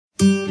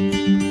Okay,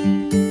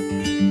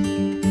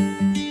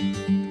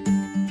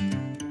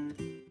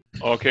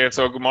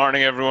 so good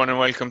morning everyone and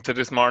welcome to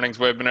this morning's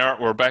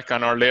webinar. We're back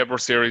on our labour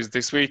series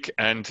this week,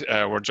 and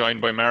we're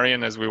joined by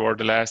Marion as we were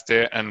the last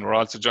day, and we're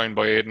also joined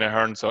by Aidan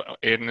Aherne. So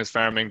Aidan is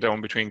farming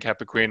down between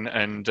Cappoquin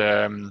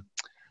and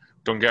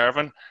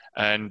Dungarvan,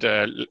 and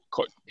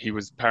he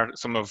was part.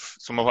 Some of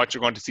what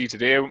you're going to see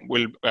today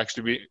will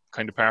actually be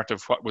kind of part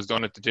of what was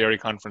done at the dairy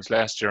conference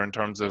last year in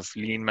terms of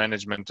lean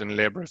management and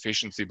labour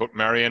efficiency. But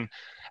Marion,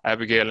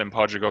 Abigail and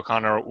Padraig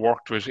O'Connor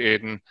worked with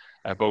Aidan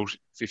about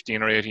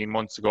 15 or 18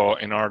 months ago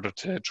in order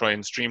to try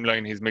and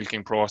streamline his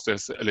milking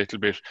process a little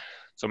bit.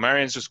 So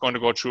Marion's just going to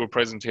go through a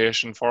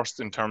presentation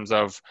first in terms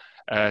of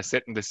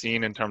setting the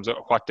scene in terms of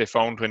what they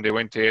found when they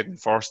went to Aidan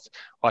first,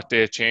 what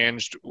they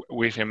changed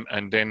with him,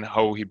 and then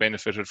how he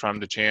benefited from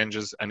the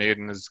changes. And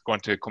Aidan is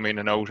going to come in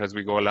and out as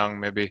we go along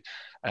maybe,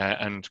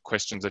 and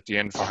questions at the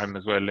end for him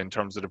as well in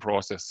terms of the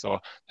process. So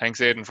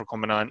thanks Aidan for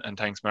coming on, and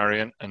thanks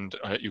Marion, and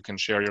you can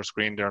share your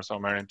screen there. So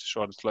Marion, to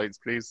show the slides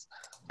please.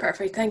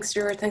 Perfect, thanks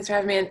Stuart, thanks for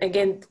having me, and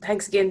again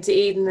thanks again to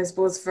Aidan, I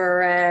suppose,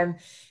 for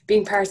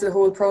being part of the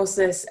whole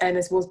process, and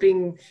I suppose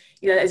being,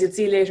 as you'll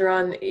see later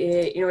on,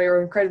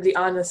 you're incredibly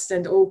honest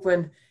and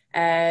open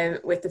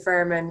with the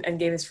farm and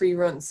gave us free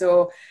run.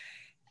 So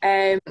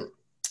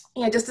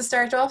just to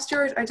start off,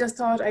 Stuart, I just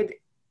thought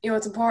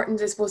it's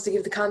important, I suppose, to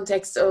give the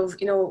context of,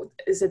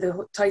 is it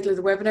the title of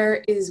the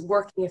webinar is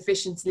working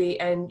efficiently,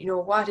 and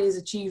what is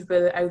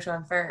achievable out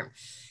on farm.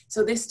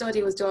 So this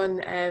study was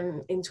done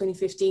in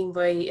 2015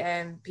 by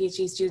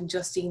PhD student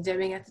Justine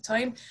Deming at the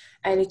time,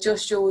 and it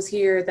just shows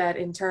here that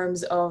in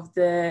terms of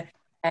the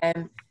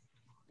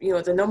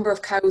the number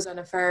of cows on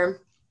a farm,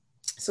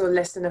 so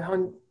less than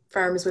 100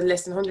 farmers with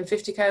less than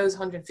 150 cows,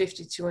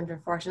 150 to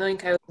 249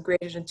 cows, and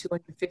greater than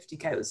 250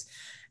 cows.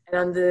 And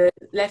on the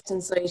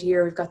left-hand side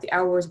here, we've got the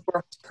hours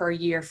worked per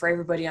year for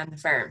everybody on the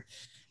farm.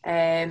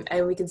 And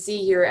we can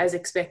see here, as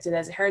expected,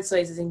 as the herd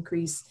sizes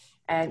increase,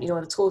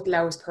 the total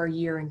hours per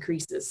year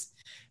increases.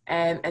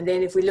 And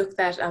then if we look at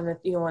that on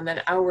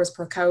an hours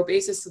per cow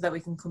basis, so that we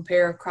can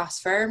compare across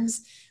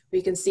farms,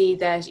 we can see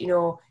that,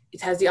 it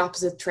has the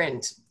opposite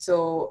trend.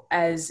 So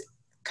as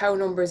cow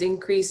numbers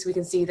increase, we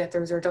can see that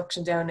there's a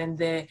reduction down in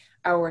the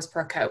hours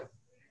per cow.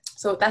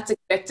 So that's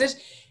expected.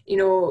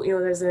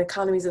 There's an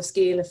economies of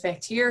scale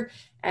effect here.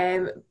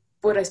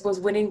 But I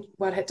suppose what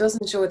it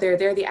doesn't show there,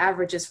 they're the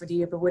averages for the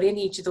year, but within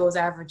each of those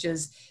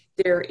averages,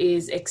 there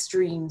is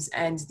extremes,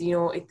 and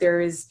there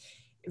is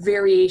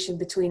variation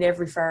between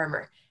every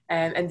farmer.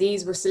 And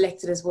these were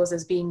selected as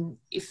being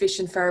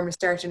efficient farmers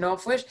starting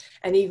off with,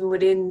 and even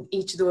within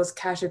each of those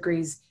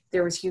categories,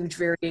 there was huge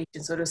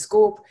variation. So the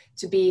scope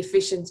to be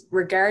efficient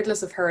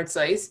regardless of herd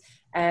size,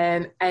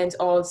 and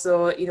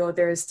also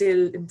there is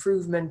still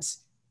improvement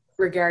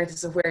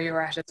regardless of where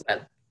you're at as well.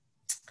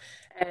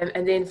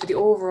 And then for the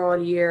overall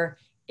year,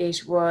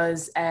 it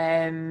was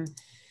on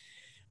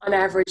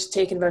average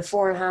taking about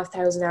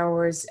 4,500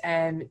 hours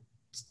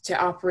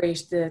to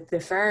operate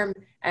the farm,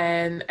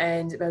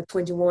 and about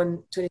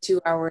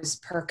 22 hours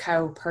per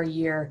cow per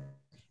year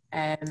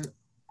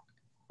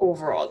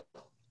overall.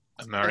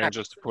 And Marion,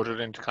 just to put it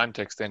into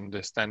context, then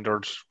the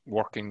standard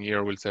working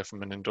year, we'll say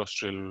from an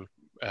industrial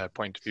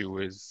point of view,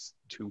 is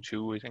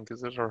 2.2, I think,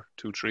 is it, or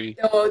 2.3?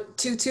 So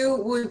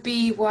 2.2 would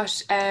be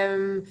what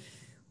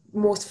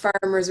most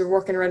farmers are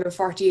working around a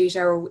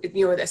 48-hour,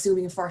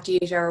 assuming a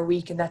 48-hour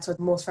week, and that's what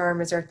most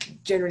farmers are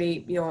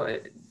generally,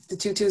 the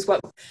 2.2 is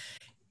what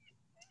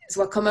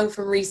come out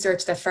from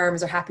research that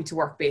farmers are happy to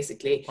work,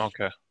 basically.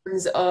 Okay. In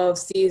terms of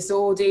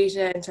CSO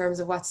data, in terms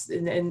of what's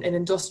an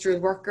industrial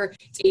worker,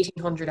 it's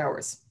 1,800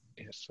 hours.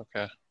 Yes,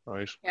 okay,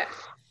 right.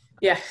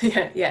 Yeah.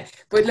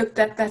 But look,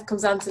 that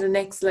comes on to the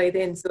next slide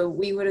then. So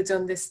we would have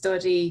done this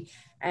study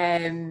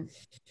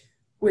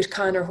with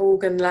Conor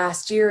Hogan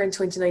last year in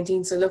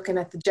 2019. So looking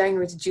at the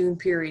January to June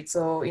period.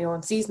 So,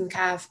 on seasoned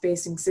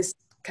calf-based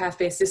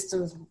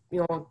systems,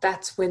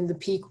 that's when the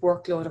peak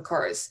workload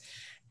occurs.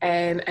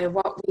 And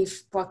what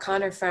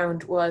Conor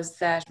found was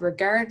that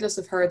regardless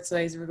of herd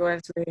size,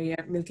 regardless of whether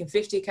you're milking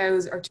 50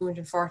 cows or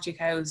 240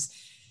 cows,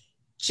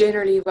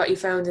 generally what you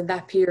found in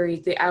that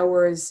period, the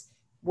hours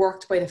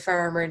worked by the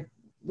farmer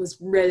was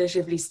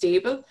relatively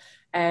stable.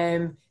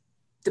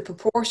 The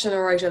proportion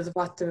of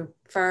what the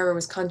farmer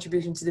was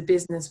contributing to the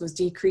business was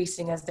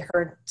decreasing as the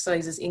herd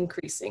size is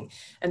increasing.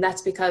 And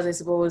that's because, I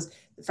suppose,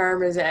 the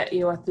farmers at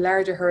the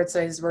larger herd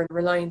sizes were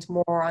reliant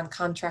more on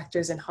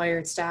contractors and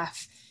hired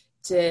staff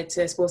to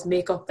I suppose,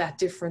 make up that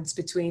difference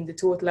between the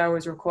total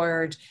hours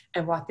required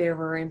and what they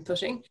were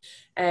inputting.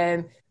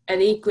 And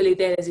equally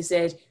then, as you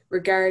said,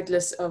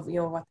 regardless of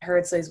what the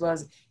herd size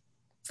was,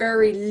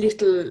 very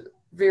little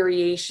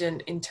variation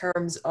in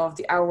terms of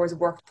the hours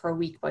worked per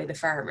week by the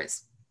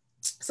farmers.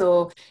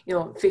 So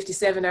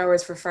 57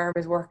 hours for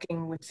farmers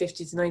working with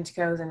 50 to 90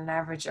 cows and an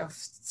average of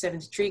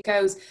 73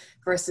 cows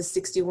versus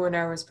 61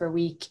 hours per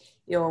week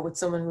with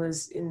someone who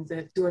is in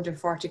the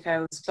 240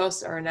 cows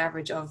plus, or an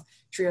average of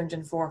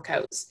 304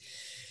 cows.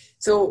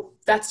 So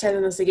that's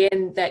telling us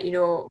again that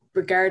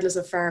regardless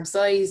of farm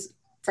size,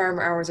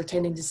 farmer hours are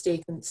tending to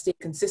stay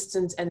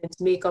consistent, and then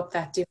to make up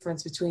that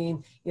difference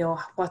between, you know,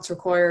 what's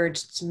required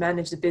to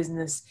manage the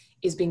business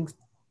is being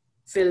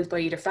filled by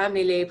either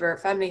family labour,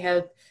 family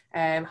help,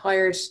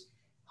 hired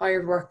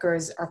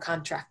workers or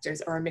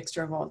contractors, or a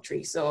mixture of all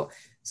three. So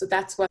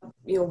that's what,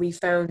 you know, we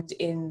found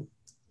in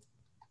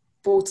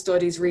both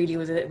studies. Really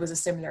it was a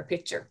similar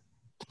picture.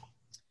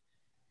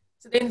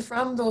 So then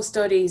from those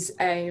studies,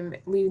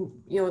 you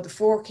know, the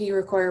 4 key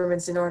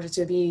requirements in order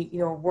to be, you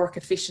know, work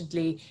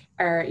efficiently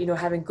are, you know,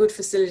 having good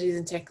facilities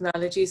and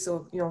technology.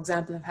 So, you know,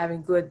 example of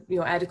having good, you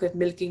know, adequate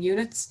milking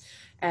units,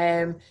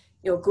 you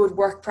know, good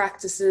work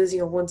practices, you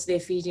know, once day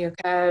feeding your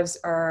calves,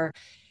 or,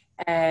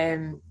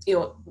 you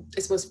know, I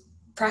suppose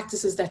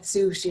practices that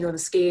suit, you know, the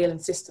scale and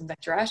system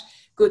that you're at.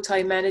 Good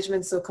time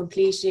management, so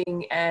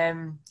completing,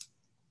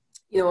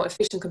 you know,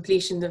 efficient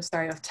completion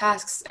of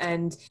tasks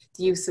and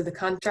the use of the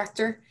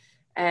contractor.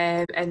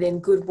 And then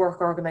good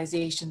work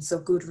organization, so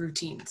good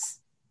routines.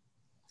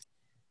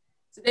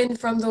 So then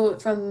from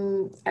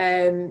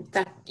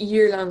that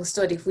year-long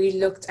study, we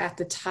looked at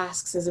the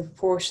tasks as a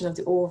proportion of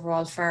the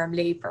overall farm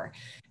labour.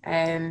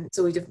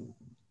 So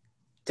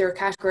they're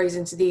categorized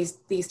into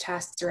these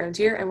tasks around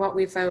here, and what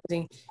we found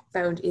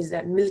is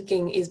that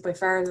milking is by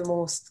far the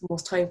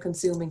most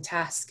time-consuming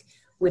task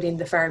within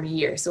the farm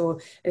year. So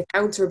it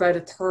accounts for about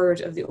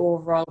 1/3 of the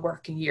overall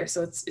working year.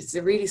 So it's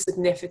a really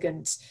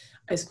significant,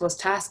 I suppose,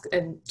 task,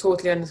 and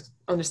totally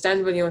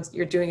understandable. You know,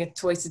 you're doing it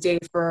twice a day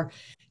for,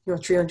 you know,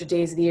 300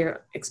 days of the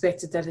year.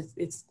 Expected that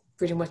it's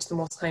pretty much the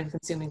most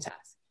time-consuming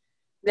task.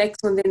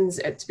 Next one then is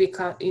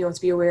to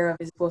be aware of,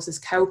 I suppose, is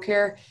cow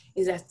care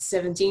is at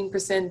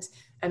 17%,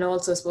 and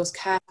also I suppose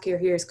calf care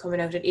here is coming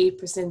out at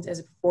 8% as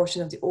a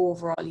proportion of the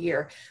overall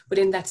year. But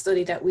in that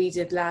study that we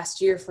did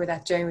last year for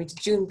that January to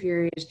June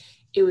period,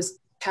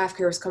 calf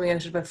care was coming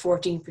out at about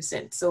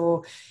 14%.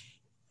 So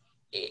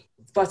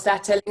what's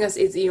that telling us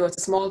is, you know, it's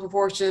a small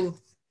proportion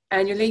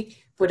annually,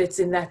 but it's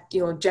in that,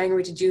 you know,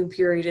 January to June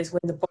period is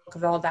when the bulk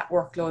of all that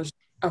workload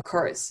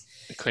occurs.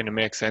 It kind of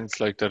makes sense,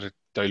 like, that it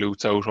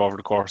dilutes out over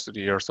the course of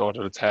the year, so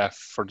that it's half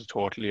for the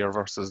total year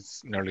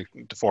versus nearly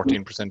the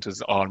 14%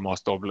 is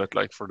almost double it,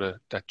 like, for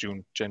that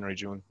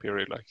January-June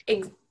period, like.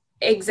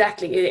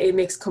 Exactly, it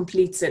makes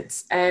complete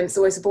sense.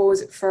 So I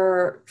suppose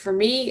for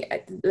me,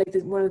 like,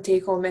 one of the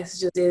take-home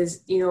messages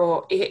is, you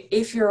know,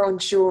 if you're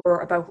unsure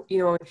about, you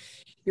know,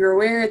 you're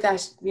aware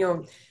that, you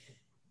know,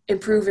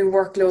 improving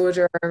workload,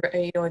 or,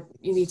 you know,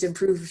 you need to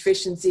improve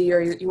efficiency,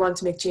 or you want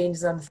to make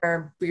changes on the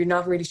farm, but you're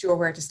not really sure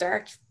where to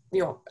start,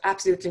 you know,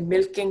 absolutely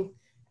milking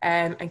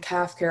and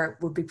calf care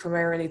would be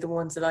primarily the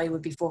ones that I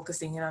would be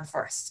focusing in on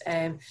first.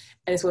 And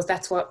I suppose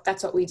that's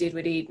what we did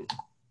with Aidan.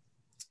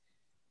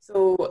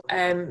 So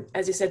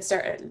as you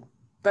said,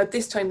 about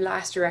this time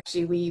last year,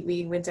 actually,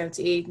 we went out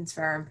to Aidan's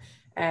farm,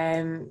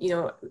 you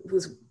know,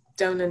 who's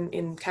down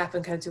in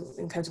Cavan,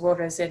 in County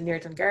Water, as I said, near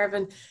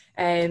Dungarvan,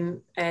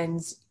 and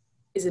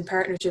is in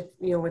partnership,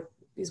 you know, with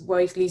his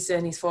wife Lisa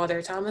and his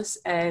father Thomas,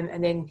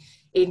 and then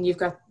Aidan, you've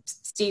got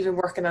Stephen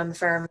working on the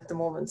farm at the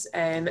moment,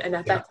 and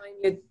at that time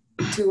you had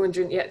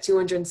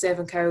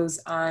 207 cows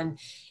on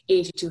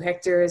 82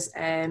 hectares,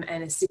 and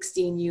a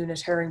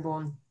 16-unit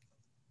herringbone,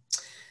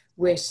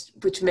 which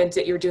meant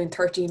that you were doing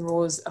 13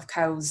 rows of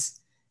cows,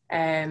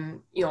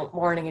 you know,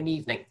 morning and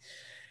evening.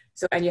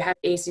 So, and you had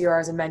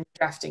ACRs and manual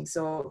drafting.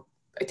 So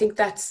I think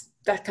that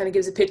kind of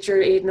gives a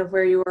picture, Aidan, of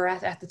where you were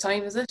at the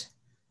time, is it?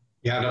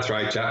 Yeah, that's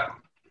right.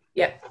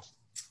 Yeah.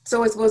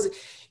 So I suppose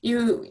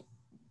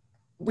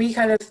we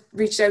kind of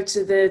reached out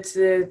to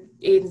the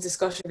Aidan's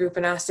discussion group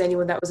and asked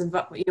anyone that was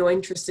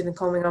interested in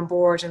coming on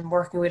board and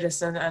working with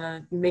us on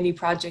a mini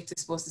project, I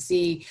suppose, to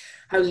see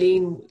how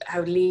lean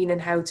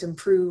and how to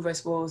improve, I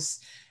suppose,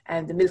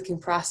 the milking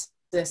process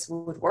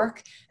would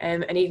work.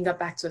 And Aidan got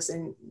back to us,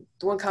 and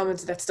the one comment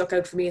that stuck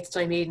out for me at the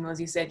time, Aidan,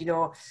 was you said, you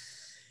know,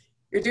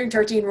 you're doing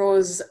 13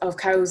 rows of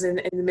cows in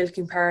the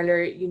milking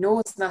parlour, you know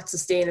it's not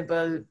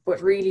sustainable,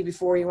 but really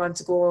before you want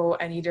to go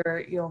and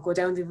either, you know, go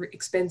down the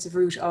expensive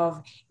route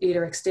of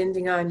either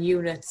extending on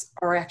units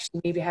or actually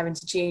maybe having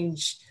to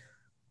change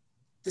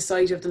the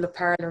site of the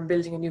parlour and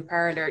building a new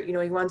parlour, you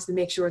know, you wanted to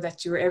make sure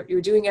that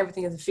you're doing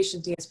everything as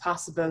efficiently as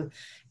possible,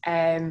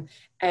 and,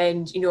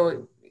 you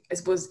know, I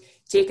suppose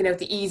taking out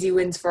the easy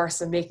wins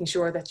first and making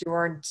sure that you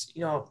weren't,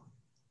 you know,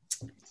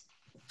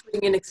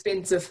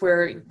 inexpensive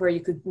where you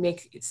could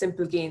make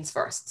simple gains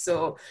first.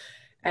 So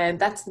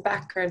that's the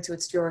background to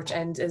it, Stuart.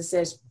 And as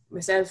I said,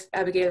 myself,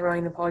 Abigail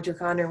Ryan and Padraig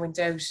O'Connor went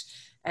out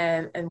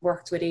and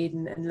worked with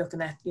Aidan and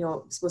looking at, you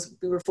know, I suppose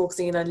we were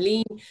focusing in on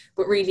lean,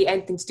 but really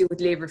anything to do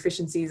with labour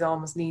efficiency is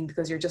almost lean,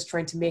 because you're just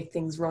trying to make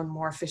things run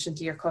more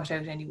efficiently or cut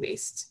out any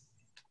waste.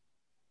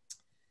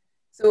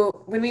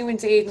 So when we went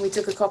to Aidan, we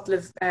took a couple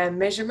of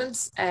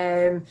measurements,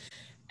 and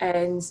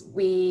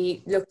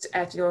we looked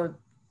at, you know,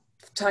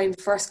 time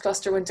the first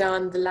cluster went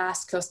on, the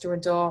last cluster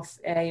went off,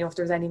 you know, if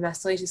there was any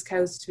mastitis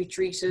cows to be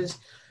treated,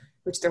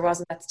 which there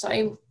wasn't at the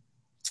time.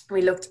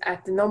 We looked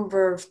at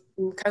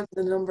counted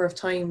the number of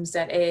times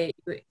that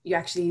you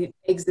actually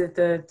exit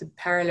the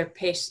parlour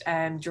pit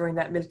during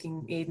that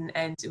milking, Aidan,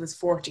 and it was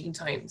 14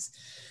 times.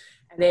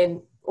 And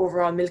then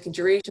overall milking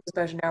duration was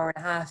about an hour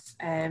and a half.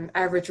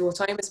 Average row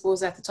time, I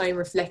suppose, at the time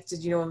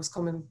reflected, it was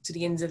coming to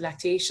the ends of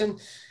lactation.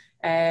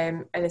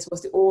 And I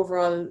suppose the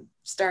overall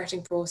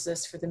starting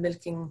process for the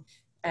milking,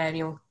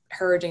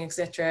 herding,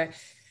 etc.,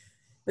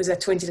 was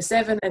at 20 to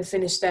 7 and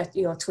finished at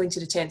 20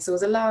 to 10. So it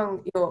was a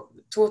long,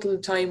 total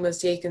time was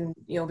taken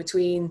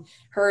between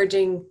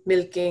herding,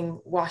 milking,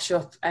 wash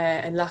up,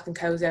 and locking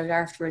cows out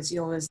afterwards. It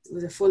was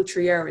a full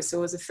 3 hours. So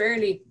it was a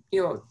fairly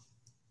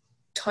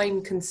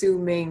time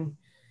consuming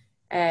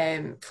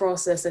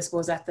process, I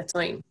suppose, at the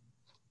time.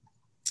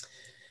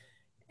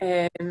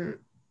 And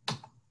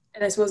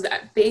I suppose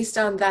that based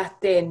on that,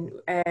 then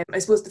I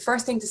suppose the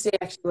first thing to say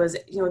actually was,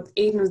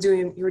 Aidan was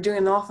you were doing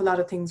an awful lot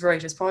of things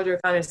right. As Padraig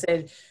kind of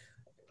said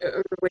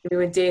when we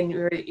went in,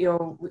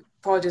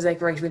 Padraig was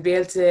like, right, we'll be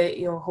able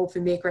to,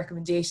 hopefully make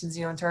recommendations,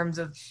 in terms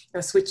of,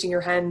 switching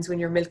your hands when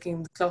you're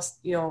milking the cluster,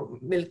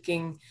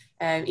 milking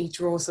each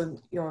row. So,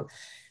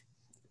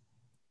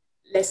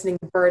 lessening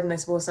the burden, I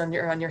suppose, on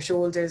your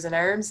shoulders and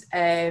arms,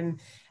 and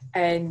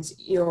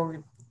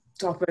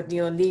talk about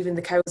leaving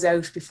the cows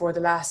out before the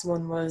last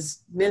one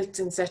was milked,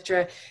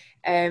 etc.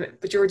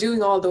 But you were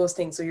doing all those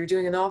things, so you're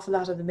doing an awful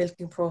lot of the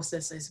milking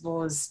process, I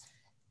suppose,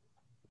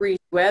 really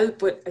well.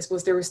 But I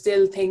suppose there were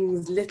still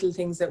little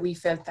things that we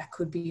felt that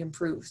could be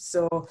improved.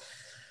 So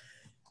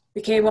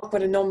we came up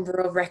with a number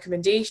of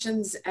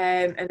recommendations,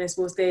 and I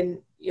suppose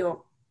then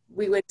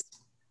we went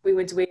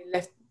away and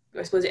left.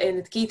 I suppose,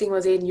 and the key thing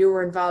was, Aidan, you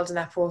were involved in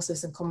that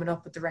process and coming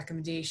up with the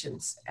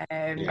recommendations.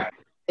 And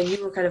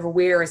you were kind of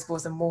aware, I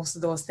suppose, of most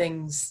of those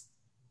things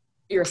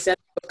yourself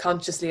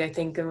consciously, I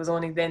think. It was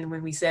only then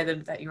when we said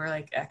it that you were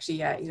like, actually,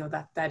 yeah,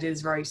 that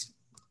is right.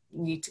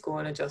 You need to go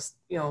and adjust,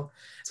 I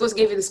suppose,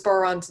 give you the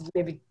spur on to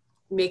maybe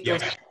make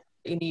those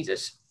you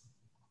needed.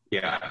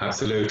 Yeah,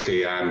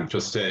 absolutely.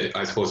 Just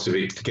I suppose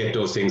to get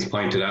those things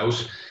pointed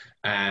out,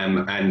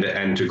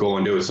 and to go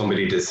and do it.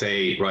 Somebody to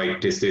say,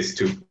 right, this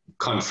to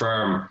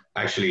confirm,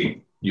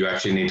 actually, you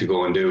actually need to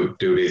go and do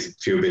these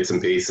few bits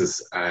and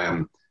pieces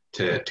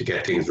to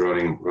get things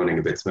running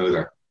a bit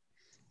smoother.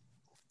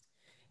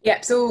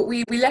 Yeah, so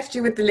we left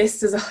you with the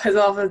list, as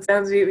awful it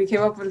sounds. We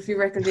came up with a few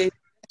recommendations,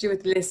 left you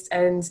with the list,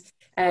 and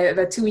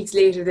about 2 weeks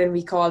later, then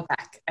we called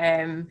back,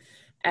 and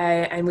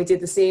we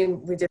did the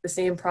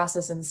same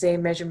process and the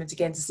same measurement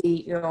again to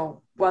see,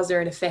 was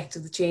there an effect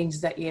of the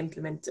changes that you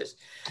implemented.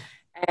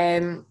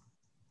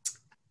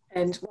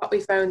 And what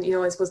we found,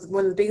 I suppose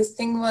one of the biggest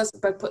things was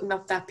about putting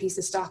up that piece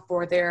of stock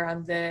board there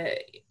on the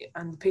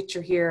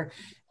picture here,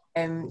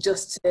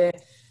 just to,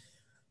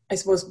 I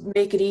suppose,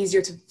 make it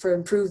easier for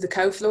improve the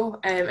cow flow,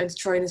 and to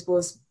try and, I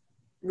suppose,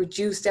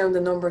 reduce down the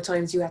number of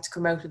times you had to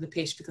come out of the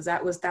pit, because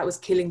that was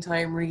killing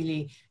time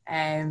really,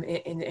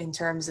 in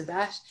terms of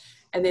that.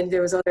 And then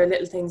there was other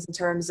little things in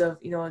terms of,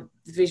 the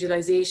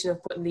visualization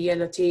of putting the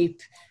yellow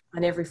tape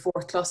on every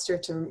fourth cluster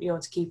to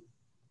keep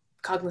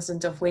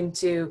cognizant of when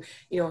to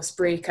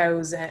spray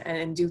cows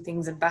and do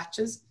things in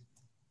batches.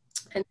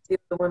 And the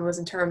other one was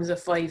in terms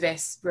of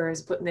 5S,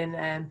 whereas putting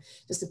in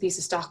just a piece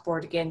of stock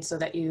board again, so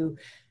that you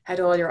had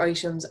all your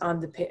items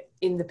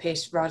in the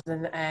pit rather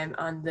than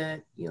on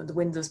the the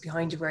windows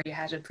behind you where you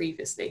had it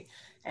previously.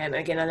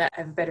 Again, I'll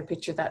have a better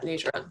picture of that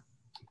later on.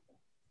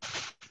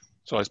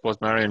 So I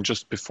suppose, Marion,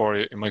 just before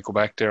you might go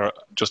back there,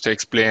 just to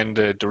explain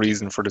the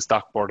reason for the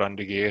stock board on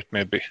the gate,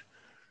 maybe.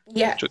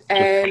 Yeah. Just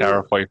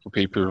clarify for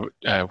people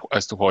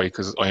as to why,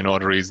 because I know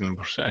the reason,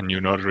 and you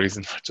know the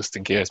reason, just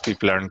in case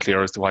people aren't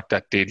clear as to what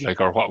that did,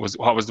 like, or what was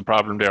the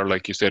problem there.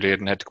 Like you said,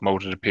 Aidan had to come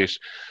out of the pit.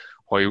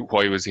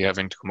 Why was he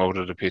having to come out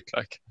of the pit?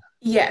 Like,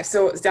 yeah.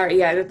 So sorry,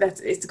 yeah,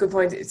 it's a good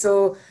point.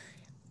 So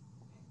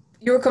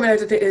you were coming out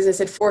of the pit, as I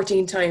said,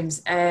 14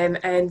 times, and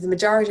the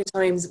majority of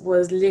times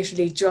was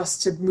literally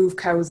just to move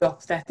cows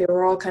up. That they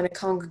were all kind of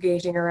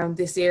congregating around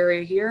this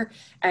area here,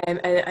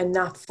 and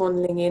not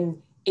funneling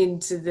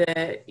into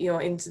the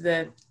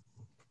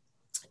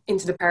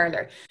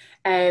parlour,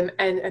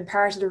 and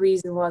part of the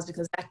reason was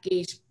because that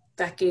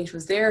gate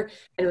was there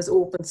and it was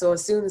open. So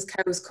as soon as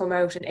cows come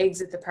out and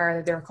exit the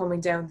parlour, they're coming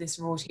down this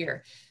road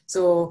here.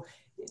 So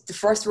the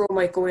first row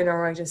might go in all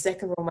right, the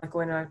second row might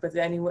go in all right, but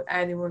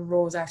anyone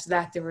rows after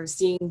that, they were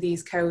seeing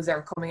these cows that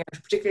are coming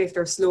out, particularly if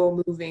they're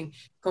slow moving,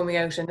 coming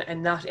out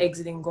and not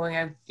exiting, going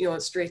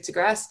out straight to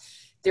grass.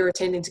 They were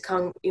tending to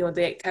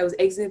the cows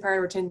exiting the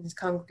parlour were tending to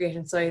congregate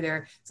inside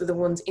there. So the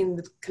ones in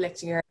the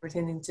collecting area were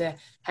tending to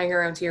hang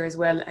around here as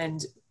well,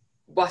 and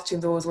watching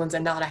those ones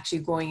and not actually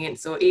going in.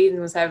 So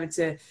Aidan was having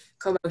to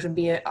come out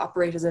and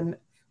operate as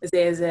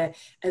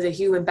a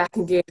human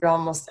backing gator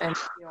almost, and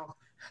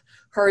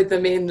herd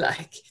them in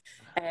like.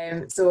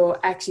 So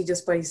actually,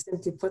 just by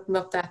simply putting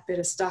up that bit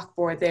of stock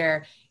board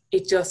there,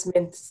 it just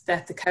meant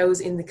that the cows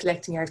in the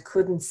collecting yard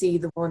couldn't see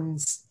the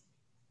ones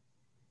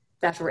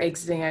that were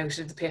exiting out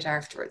of the pit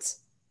afterwards.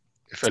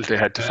 They felt they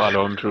had to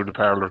follow him through the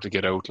parlour to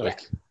get out, like.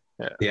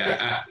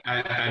 Yeah.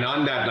 And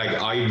on that,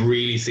 like, I've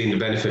really seen the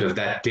benefit of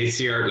that this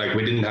year. Like,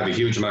 we didn't have a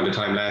huge amount of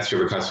time last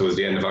year because it was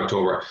the end of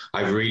October.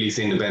 I've really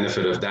seen the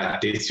benefit of that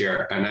this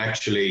year, and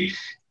actually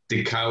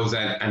the cows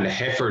and the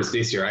heifers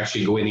this year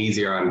actually go in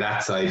easier on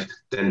that side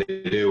than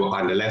they do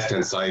on the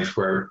left-hand side,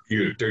 where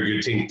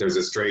you think there's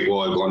a straight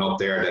wall going up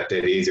there that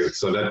did easier.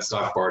 So that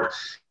stock board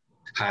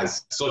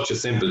has such a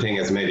simple thing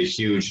has made a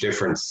huge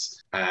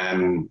difference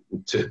to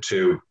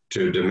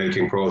the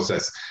milking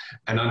process.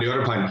 And on the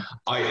other point,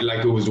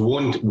 it was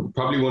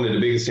probably one of the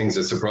biggest things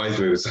that surprised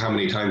me was how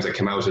many times I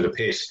came out of the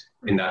pit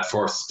in that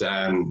first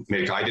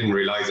milk. I didn't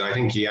realize. I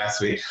think he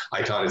asked me,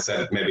 I thought it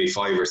said maybe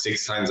 5 or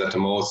 6 times at the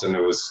most, and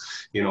it was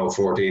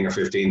 14 or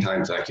 15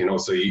 times,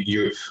 so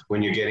you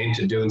when you get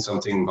into doing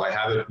something by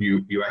habit,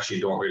 you actually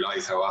don't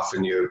realize how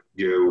often you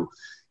do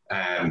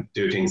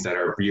things that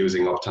are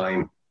using up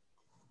time.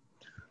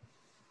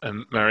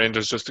 Marion,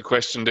 there's just a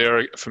question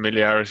there.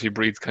 Familiarity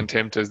breeds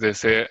contempt, as they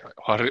say.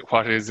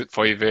 What is it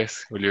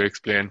 5S? Will you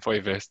explain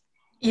 5S?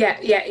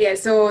 Yeah.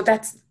 So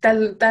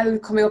that'll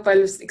come up.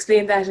 I'll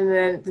explain that in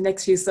the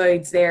next few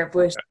slides there.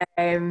 But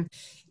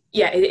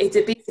it's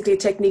basically a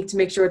technique to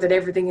make sure that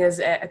everything has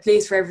a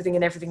place for everything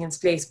and everything in its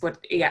place.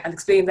 But yeah, I'll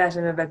explain that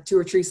in about 2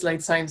 or 3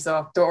 slides time.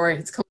 So don't worry,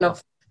 it's coming up.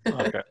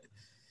 Okay.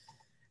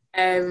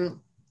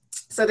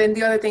 So then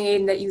the other thing,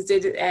 Aidan, that you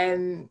did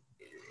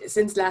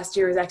since last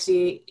year is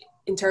actually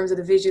in terms of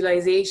the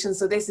visualization.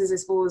 So this is, I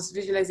suppose,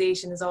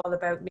 visualization is all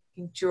about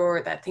making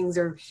sure that things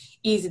are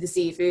easy to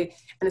see. And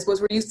I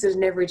suppose we're used to it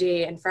in every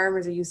day, and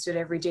farmers are used to it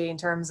every day in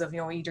terms of,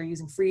 either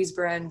using freeze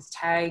brands,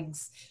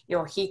 tags,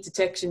 heat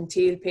detection,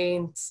 tail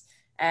paint,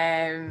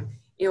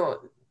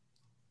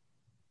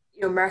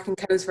 marking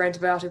cows for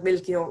antibiotic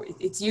milk.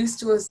 It's used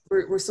to us.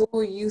 We're so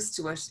used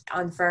to it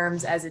on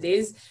farms as it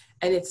is,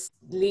 and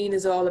lean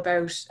is all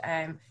about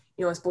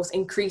I suppose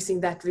increasing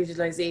that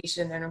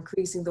visualization and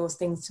increasing those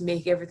things to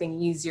make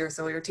everything easier.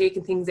 So you're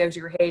taking things out of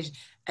your head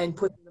and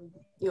putting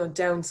them,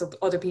 down so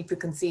other people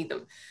can see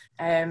them.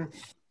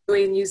 So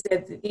you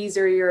said that these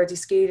are your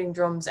descaling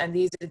drums, and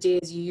these are the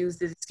days you use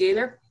the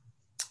descaler.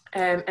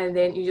 And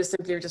then you just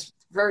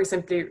very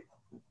simply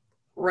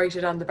write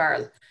it on the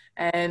barrel.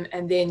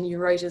 And then you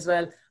write as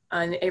well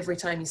on every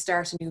time you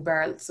start a new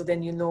barrel. So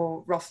then you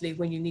know roughly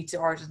when you need to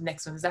order the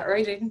next one. Is that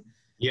right, Aidan?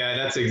 Yeah,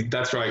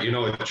 that's right.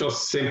 It's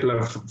just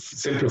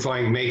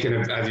simplifying, making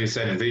it, as you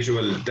said,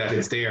 visual, that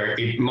it's there.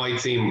 It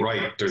might seem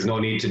right, there's no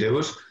need to do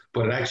it,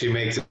 but it actually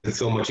makes it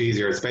so much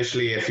easier,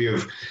 especially if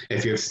you've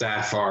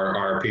staff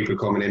or people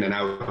coming in and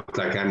out,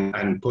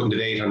 and putting the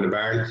date on the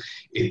barrel.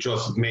 It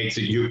just makes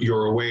it,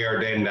 you're aware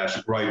then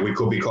that, right, we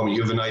could be coming.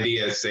 You have an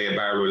idea, say a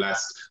barrel will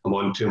last a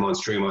month, 2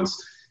 months, 3 months.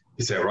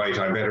 You say, right,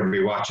 I better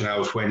be watching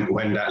out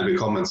when that'll be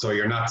coming. So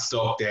you're not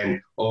stuck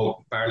then,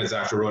 barrel is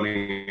after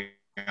running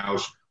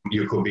out.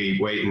 You could be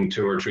waiting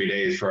 2 or 3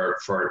 days for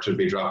it to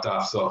be dropped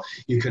off. So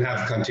you can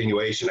have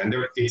continuation, and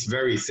it's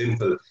very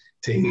simple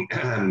thing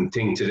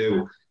to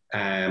do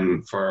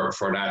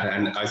for that.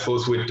 And I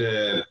suppose with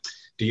the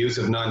use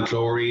of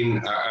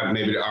non-chlorine,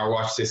 maybe our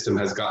wash system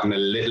has gotten a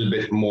little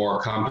bit more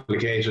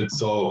complicated.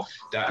 So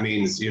that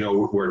means,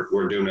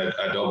 we're doing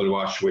a double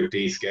wash with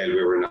D-scale.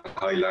 We were in a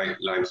high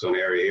limestone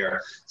area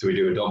here, so we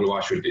do a double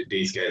wash with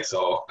D-scale.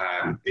 So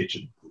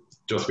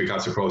just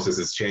because the process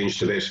has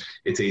changed a bit,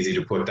 it's easy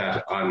to put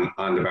that on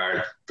the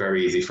barrel.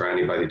 Very easy for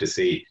anybody to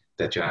see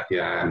that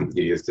you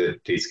use the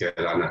D-scale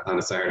on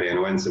a Saturday and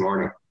a Wednesday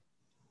morning.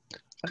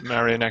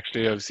 Marion,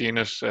 actually, I've seen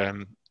it.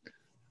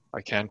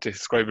 I can't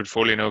describe it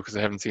fully now because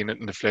I haven't seen it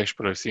in the flesh,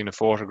 but I've seen a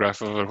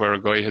photograph of it where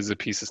a guy has a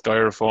piece of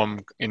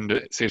styrofoam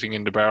sitting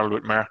in the barrel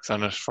with marks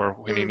on it for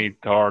when he needs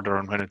to order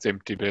and when it's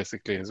empty,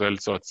 basically, as well.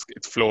 So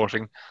it's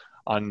floating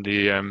on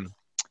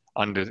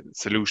the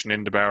solution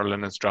in the barrel,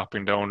 and it's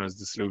dropping down as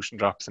the solution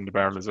drops in the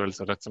barrel as well.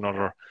 So that's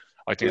another,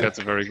 I think that's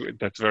a very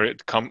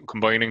good,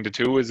 combining the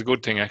two is a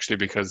good thing, actually,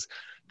 because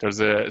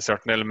there's a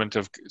certain element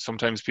of,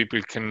 sometimes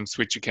people can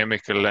switch a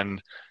chemical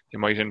and they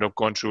might end up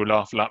going through an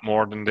awful lot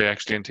more than they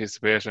actually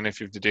anticipate. And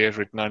if you've the date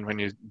written on when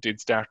you did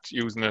start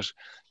using it,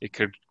 it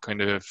could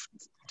kind of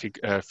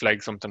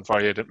flag something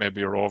for you that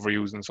maybe you're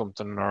overusing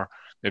something, or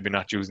maybe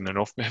not using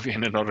enough, maybe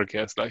in another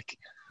case,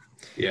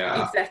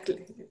 Yeah.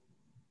 Exactly.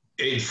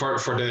 For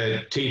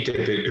the teat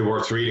tip, it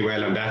works really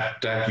well, and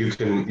that you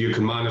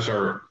can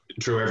monitor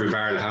through every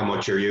barrel how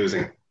much you're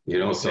using.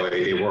 So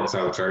it works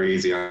out very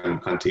easy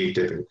on teat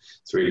tip.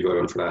 It's really good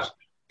one for that.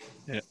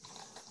 Yeah,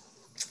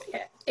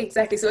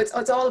 exactly. So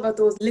it's all about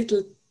those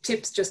little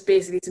tips, just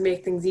basically to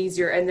make things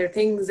easier. And they're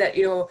things that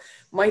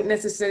might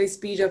necessarily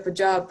speed up a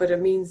job, but it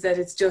means that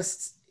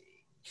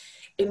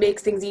it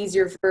makes things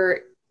easier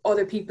for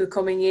other people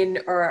coming in,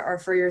 or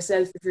for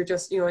yourself if you're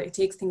just, it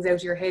takes things out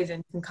of your head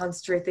and you can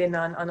concentrate then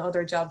on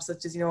other jobs,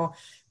 such as,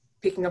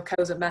 picking up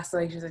cows with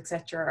mastitis,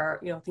 etc.,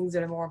 or, things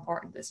that are more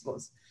important, I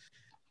suppose.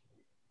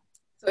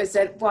 So I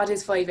said, what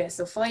is 5S?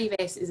 So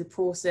 5S is a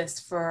process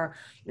for,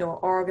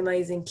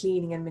 organising,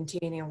 cleaning and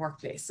maintaining a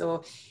workplace.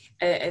 So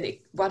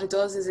what it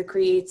does is it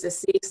creates a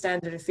safe,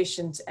 standard,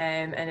 efficient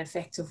and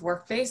effective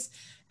workplace.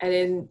 And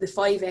then the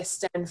 5S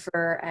stand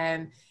for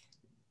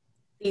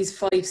these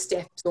 5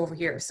 steps over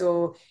here.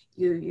 So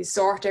you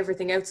sort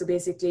everything out. So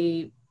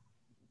basically,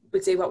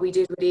 we'd say what we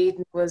did with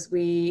Aidan was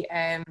we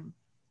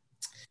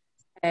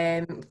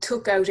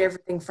took out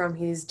everything from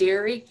his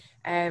dairy,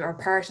 or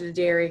part of the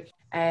dairy,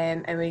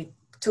 and we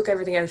took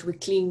everything out, we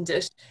cleaned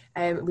it,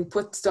 and we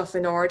put stuff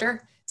in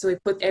order. So we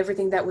put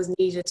everything that was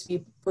needed to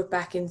be put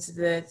back into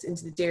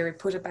the dairy,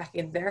 put it back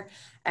in there,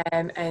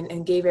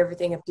 and gave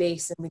everything a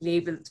place, and we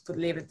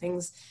labeled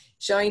things.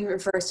 Shine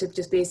refers to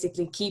just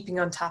basically keeping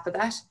on top of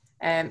that,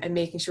 and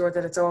making sure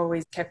that it's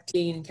always kept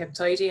clean and kept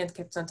tidy and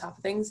kept on top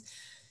of things.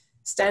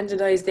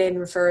 Standardized then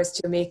refers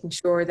to making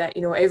sure that,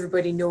 you know,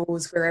 everybody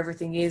knows where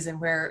everything is and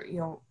where, you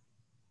know,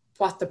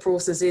 what the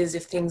process is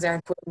if things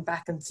aren't put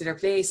back into their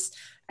place,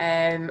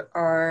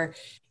 or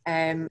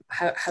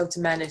how to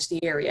manage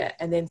the area.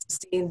 And then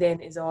sustain then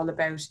is all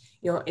about,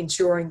 you know,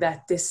 ensuring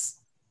that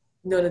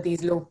none of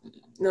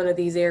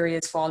these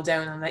areas fall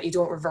down, and that you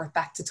don't revert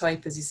back to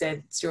type, as you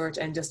said, Stuart,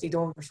 and just you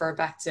don't refer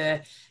back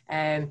to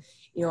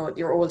you know,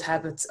 your old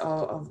habits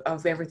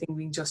of everything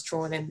being just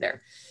thrown in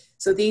there.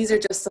 So these are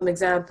just some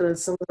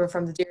examples. Some of them are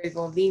from the Dairy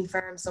Bone Lean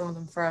farm, some of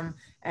them from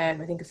I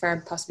think a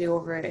farm possibly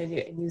over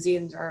in New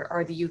Zealand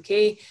or the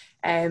UK,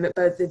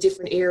 about the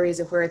different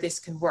areas of where this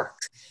can work.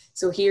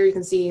 So here you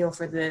can see, you know,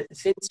 for the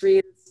fence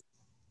reels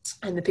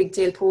and the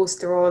pigtail posts,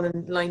 they're all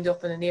lined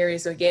up in an area.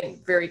 So again,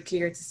 very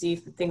clear to see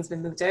if the thing's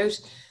been moved out.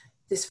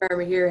 This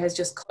farmer here has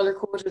just color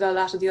coded a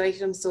lot of the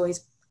items. So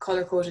he's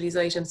color coded these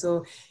items.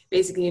 So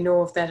basically, you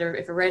know,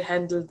 if a red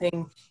handle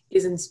thing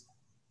is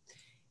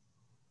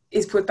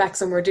put back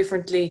somewhere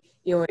differently,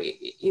 you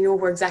know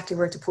where exactly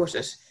where to put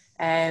it.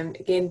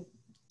 Again,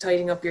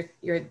 tidying up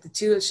the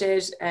tool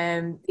shed.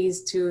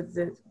 These two,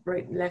 the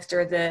right and left,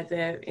 are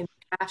the in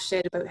the calf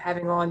shed, about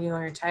having all, you know,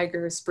 your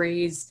taggers,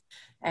 sprays,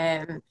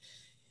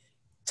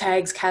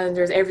 tags,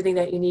 calendars, everything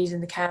that you need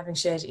in the calving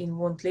shed in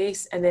one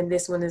place. And then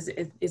this one is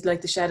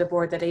like the shadow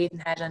board that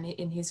Aidan had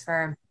in his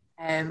farm,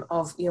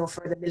 of, you know,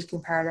 for the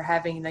milking parlour,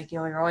 having, like, you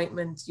know, your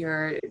ointment,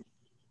 your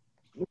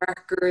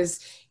markers,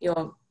 you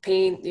know,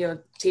 paint, you know,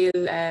 tail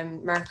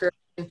marker,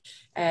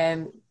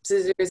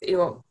 scissors, you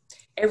know,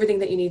 everything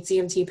that you need,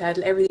 CMT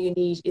paddle, everything you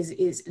need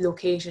is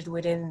located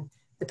within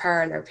the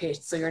parlour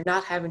pit. So you're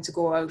not having to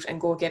go out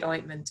and go get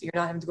ointment. You're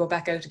not having to go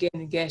back out again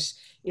and get,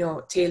 you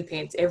know, tail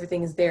paint.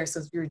 Everything is there.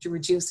 So you're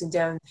reducing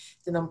down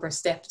the number of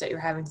steps that you're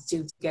having to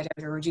do to get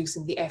out, or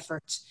reducing the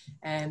effort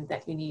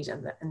that you need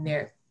in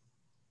there.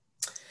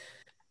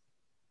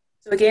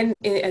 So again,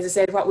 as I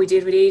said, what we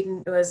did with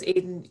Aidan was,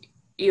 Aidan,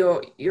 you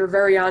know, you're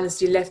very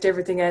honest. You left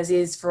everything as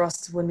is for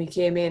us when we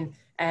came in.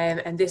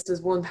 And this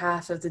was one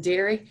half of the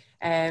dairy,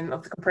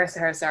 of the compressor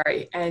house,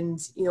 sorry. And,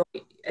 you know,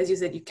 as you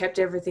said, you kept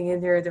everything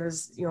in there. There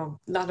was, you know,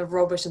 a lot of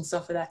rubbish and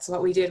stuff like that. So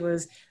what you did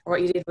was,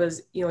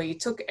 you know, you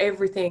took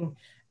everything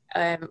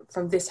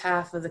from this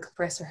half of the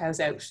compressor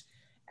house out,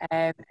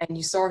 and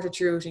you sorted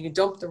through it, and you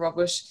dumped the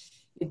rubbish.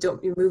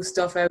 You moved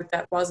stuff out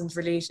that wasn't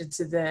related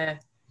to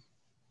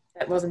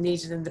that wasn't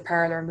needed in the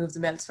parlour, and moved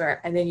them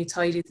elsewhere. And then you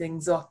tidied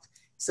things up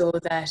so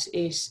that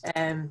it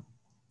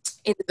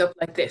ended up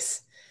like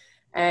this.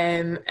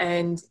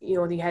 And, you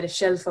know, you had a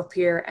shelf up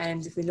here,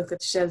 and if we look at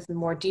the shelf in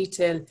more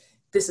detail,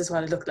 this is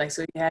what it looked like.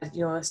 So you had,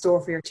 you know, a store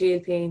for your tail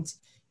paint,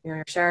 you know,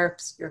 your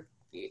sharps, your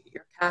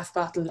calf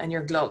bottle, and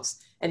your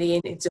gloves. And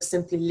again, it's just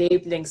simply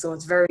labeling, so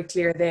it's very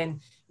clear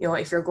then, you know,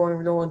 if you're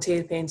going low on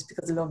tail paint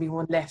because there'll be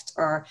one left,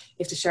 or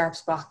if the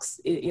sharps box,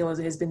 you know,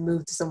 has been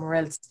moved to somewhere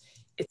else,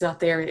 it's not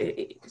there.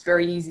 It's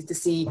very easy to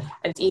see,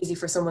 and it's easy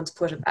for someone to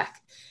put it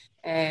back.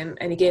 And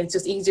again, it's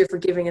just easier for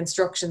giving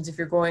instructions if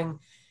you're going.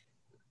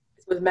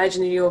 But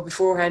imagine, you know,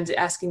 beforehand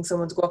asking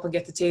someone to go up and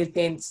get the tail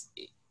paint.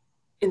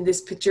 In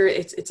this picture,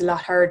 it's a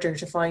lot harder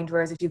to find,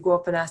 whereas if you go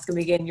up and ask them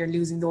again, you're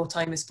losing no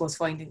time, I suppose,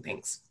 finding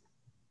things.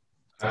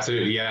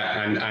 Absolutely,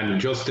 yeah,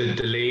 and just the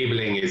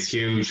labeling is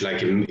huge.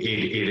 Like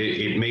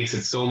it makes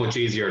it so much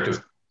easier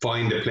to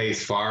find a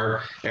place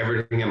for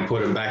everything and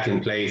put them back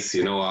in place,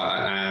 you know,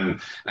 and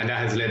that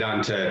has led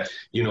on to,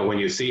 you know, when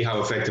you see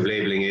how effective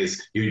labeling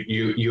is,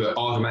 you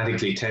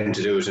automatically tend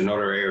to do it in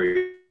other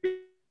areas.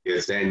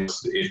 Then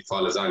it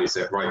follows on. You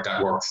say, right,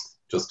 that works.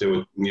 Just do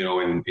it, you know,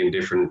 in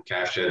different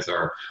calf sheds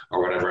or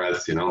whatever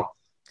else, you know.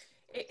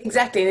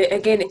 Exactly.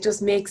 Again, it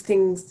just makes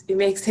things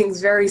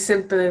very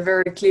simple and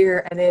very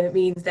clear, and then it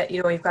means that,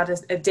 you know, you've got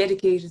a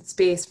dedicated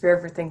space for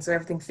everything, so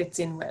everything fits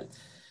in well.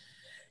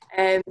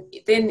 And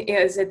then,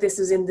 as I said, this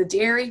was in the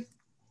dairy,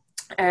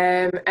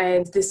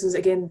 and this was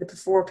again the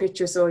before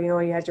picture. So, you know,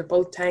 you had your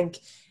bulk tank,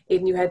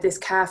 and you had this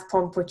calf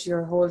pump which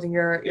you're holding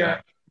your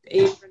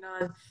apron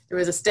on. There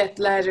was a step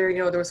ladder, you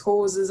know, there was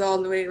hoses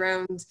all the way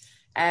around,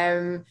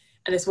 and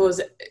I suppose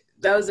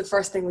that was the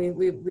first thing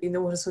we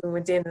noticed when we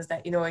went in, is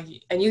that, you know,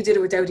 and you did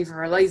it without even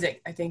realizing.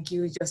 I think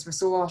you just were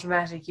so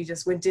automatic. You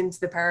just went into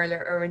the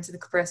parlour or into the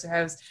compressor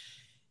house,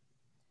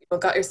 you know,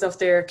 got your stuff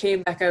there,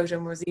 came back out,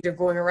 and was either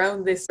going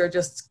around this or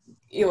just,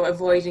 you know,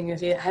 avoiding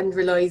it. You hadn't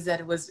realized that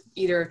it was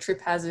either a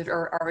trip hazard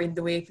or in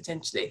the way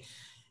potentially.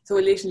 So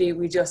literally,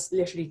 we just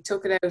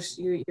took it out.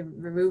 You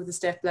removed the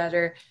step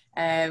ladder,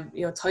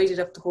 you know, tidied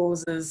up the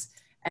hoses,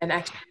 and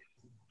actually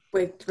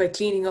by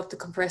cleaning up the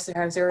compressor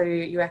house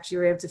earlier, you actually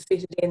were able to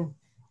fit it in.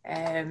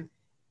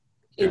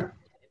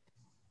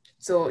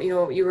 So, you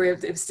know,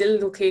 it was still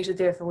located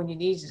there for when you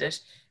needed it,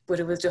 but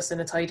it was just in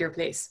a tidier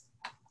place.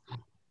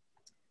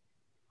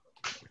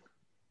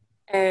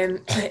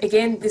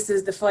 Again, this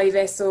is the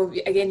 5S. So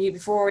again,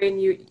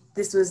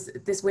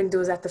 this window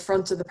was at the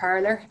front of the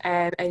parlour,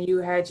 and you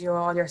had, you know,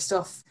 all your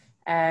stuff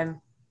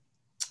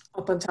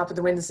up on top of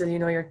the windowsill, you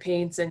know, your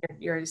paints and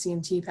your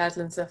CMT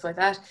paddle and stuff like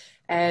that.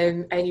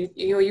 And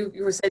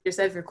you were said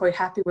yourself you're quite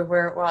happy with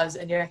where it was,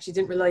 and you actually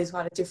didn't realise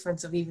what a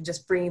difference of even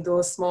just bringing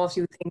those small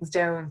few things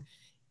down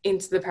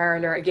into the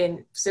parlour.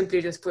 Again,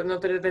 simply just putting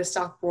up a bit of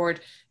stock board,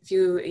 a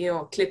few, you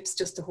know, clips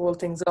just to hold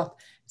things up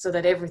so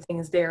that everything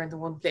is there in the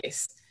one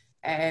place.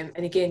 And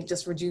again,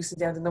 just reducing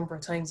down the number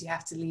of times you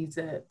have to leave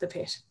the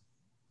pit.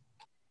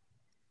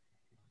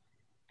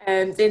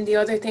 And then the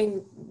other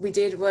thing we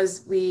did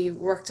was we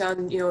worked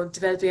on, you know,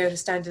 developing out a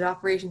standard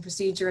operating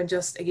procedure, and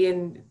just,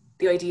 again,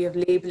 the idea of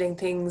labeling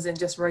things and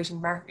just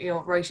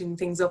writing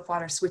things up,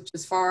 what our switch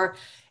is for.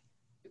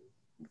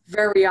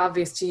 Very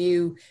obvious to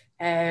you.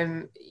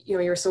 You know,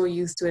 you're so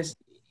used to it,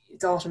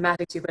 it's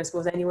automatic to you, but I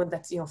suppose anyone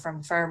that's, you know,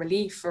 from farm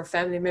relief or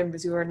family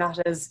members who are not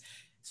as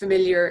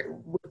familiar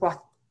with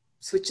what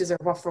switches are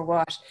what for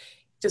what,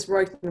 just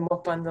writing them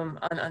up on them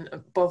and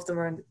above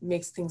them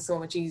makes things so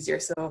much easier.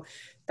 So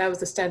that was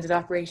the standard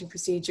operating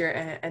procedure,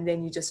 and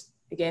then you just,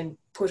 again,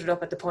 put it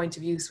up at the point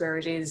of use where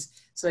it is.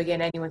 So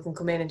again, anyone can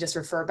come in and just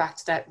refer back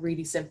to that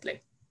really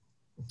simply.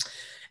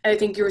 And I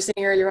think you were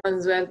saying earlier on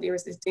as well, you were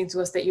saying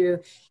to us that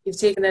you've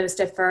taken that a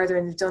step further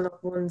and you've done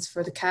up ones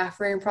for the calf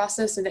rearing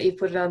process, and that you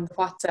put it on the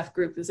WhatsApp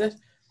group, is it?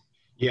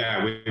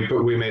 Yeah,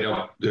 we made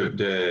up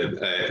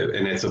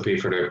an SOP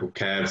for the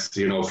calves,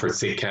 you know, for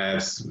sick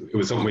calves. It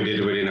was something we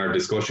did within our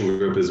discussion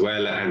group as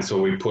well, and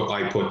so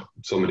I put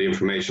some of the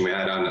information we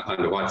had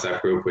on the WhatsApp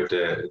group with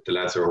the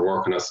lads who were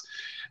working us.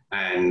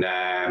 And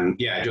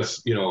yeah,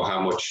 just, you know,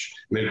 how much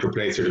milk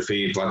replacer to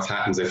feed, what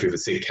happens if you have a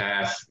sick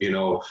calf, you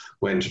know,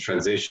 when to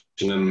transition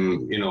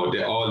them, you know,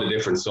 all the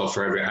different stuff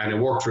for and it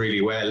worked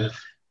really well,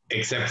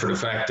 except for the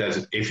fact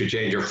that if you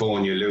change your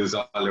phone, you lose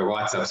all your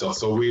WhatsApp stuff.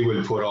 So we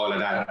will put all of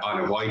that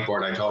on a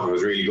whiteboard. I thought it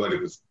was really good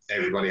because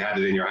everybody had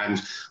it in your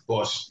hand.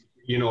 But,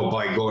 you know,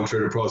 by going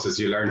through the process,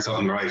 you learn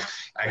something, right?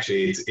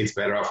 Actually, it's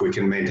better off we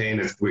can maintain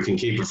it. We can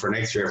keep it for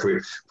next year if we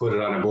put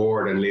it on a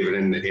board and leave it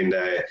in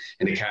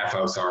the calf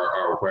house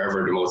or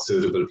wherever the most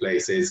suitable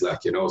place is,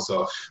 like, you know.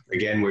 So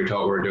again, we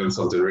thought we were doing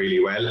something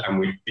really well,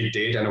 and it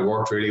did, and it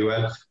worked really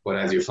well. But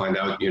as you find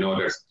out, you know,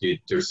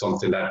 there's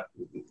something that,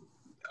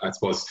 I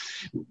suppose,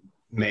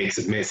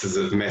 messes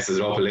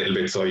it up a little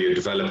bit, so you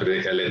develop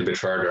it a little bit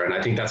further. And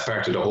I think that's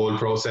part of the whole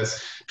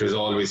process. There's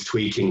always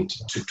tweaking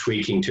to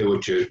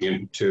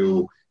it,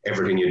 to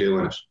everything you do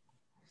in it.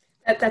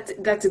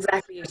 That's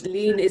exactly it.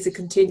 Lean is a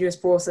continuous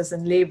process,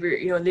 and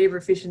labor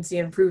efficiency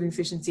and improving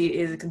efficiency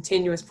is a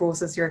continuous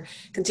process. You're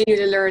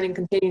continually learning,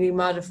 continually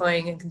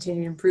modifying, and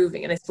continually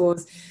improving. And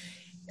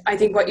I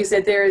think what you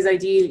said there is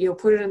ideal. You know,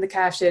 put it in the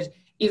calf shed,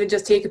 even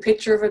just take a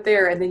picture of it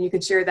there, and then you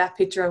can share that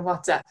picture on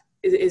WhatsApp.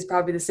 Is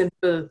probably the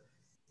simple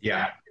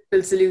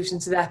solution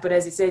to that. But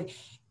as you said,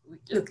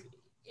 look,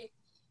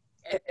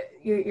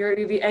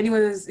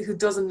 anyone who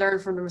doesn't learn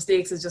from their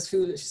mistakes is just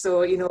foolish.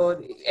 So, you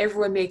know,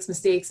 everyone makes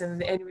mistakes,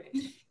 and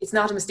it's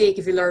not a mistake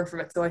if you learn from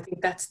it. So I think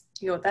that's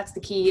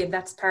the key, and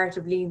that's part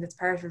of lean, that's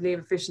part of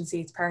labor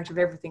efficiency, it's part of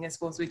everything I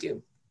suppose we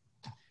do.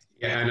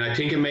 Yeah, and I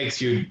think it makes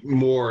you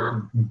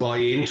more buy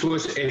into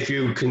it if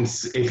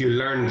you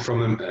learn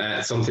from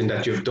something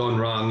that you've done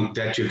wrong,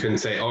 that you can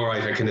say, all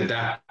right, I can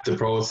adapt the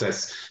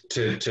process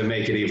to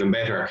make it even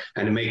better,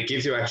 and it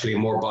gives you actually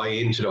more buy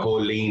into the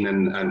whole lean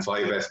and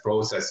 5S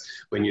process.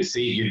 When you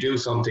see you do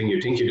something, you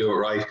think you do it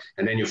right,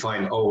 and then you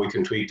find, oh, we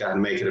can tweak that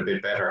and make it a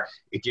bit better.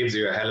 It gives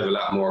you a hell of a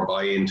lot more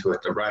buy into it,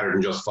 rather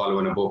than just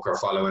following a book or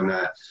following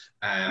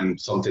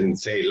something,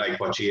 say, like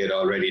what she had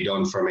already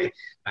done for me.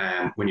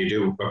 When you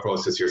do a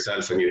process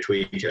yourself and you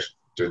tweak it,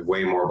 there's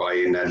way more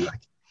buy-in then.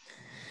 Like,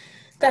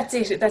 that's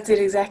it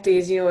exactly.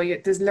 As you know,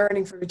 there's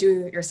learning from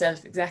doing it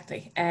yourself,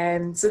 exactly.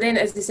 So then,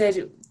 as you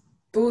said,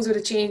 those were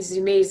the changes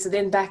you made. So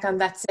then back on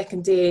that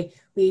second day,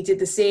 we did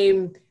the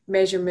same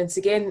measurements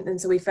again,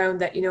 and so we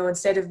found that, you know,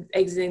 instead of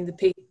exiting the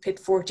pit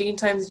 14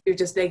 times, you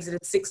just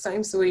exited 6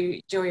 times. So you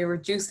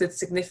reduced it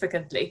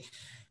significantly.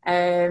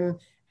 And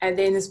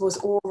then I suppose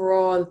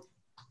overall,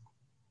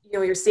 you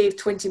know, you're saved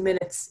 20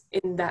 minutes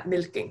in that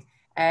milking.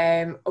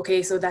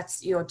 Okay, so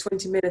that's, you know,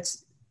 20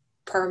 minutes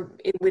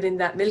within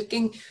that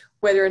milking.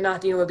 Whether or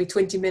not, you know, it'll be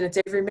 20 minutes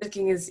every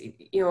milking is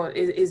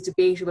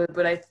debatable.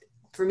 But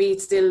for me,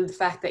 it's still the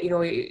fact that, you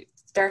know,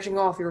 starting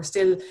off, you were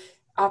still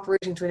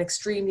operating to an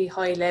extremely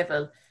high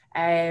level,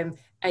 and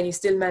you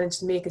still managed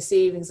to make a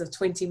savings of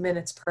 20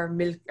 minutes per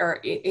milk, or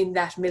in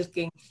that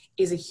milking,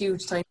 is a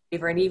huge time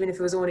saver. And even if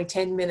it was only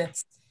 10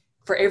 minutes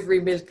for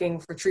every milking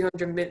for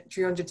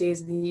 300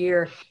 days of the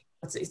year,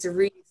 it's a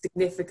really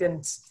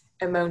significant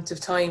amount of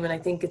time. And I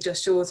think it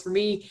just shows, for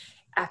me,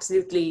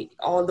 absolutely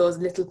all those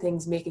little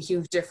things make a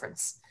huge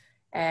difference.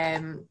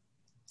 And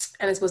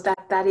I suppose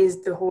that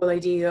is the whole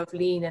idea of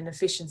lean and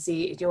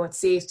efficiency. You know, it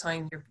saves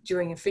time. You're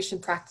doing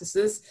efficient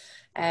practices.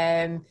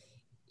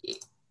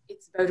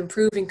 It's about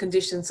improving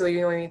conditions. So,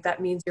 you know,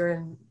 that means you're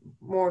in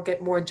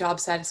get more job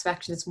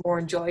satisfaction. It's more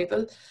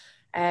enjoyable.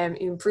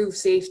 Improve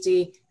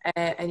safety,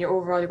 and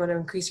you're going to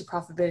increase your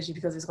profitability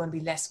because there's going to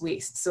be less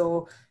waste.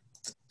 So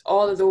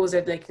all of those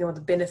are, like, you know,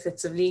 the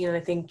benefits of lean. And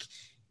I think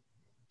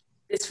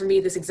for me,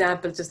 this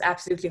example just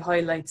absolutely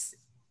highlights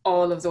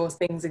all of those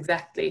things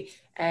exactly.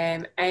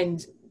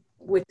 And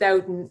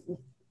without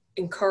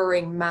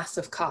incurring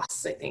massive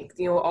costs, I think,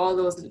 you know, all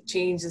those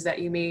changes that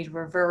you made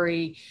were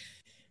very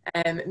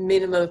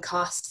minimal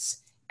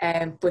costs,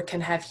 but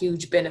can have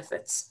huge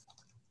benefits.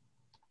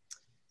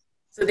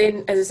 So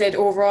then, as I said,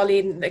 overall,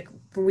 Aidan, like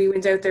when we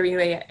went out there, you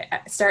know,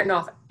 starting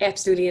off,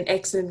 absolutely an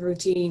excellent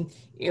routine.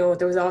 You know,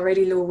 there was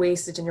already low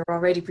wastage, and you're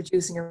already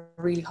producing a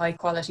really high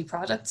quality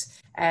product.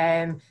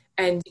 And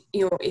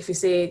you know, if you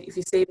save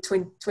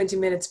 20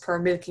 minutes per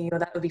milking, you know,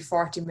 that would be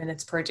 40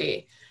 minutes per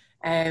day.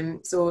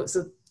 So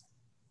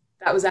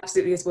that was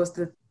absolutely, I suppose,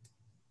 the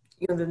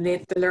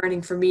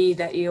learning for me,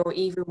 that, you know,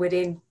 even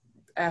within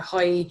a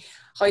highly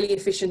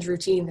efficient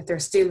routine, that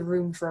there's still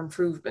room for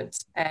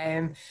improvement.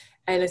 And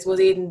I suppose,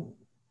 Aidan,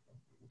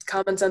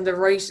 comments on the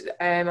right,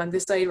 on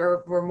this side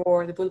were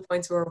more, the bullet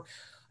points were,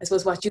 I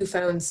suppose, what you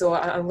found. So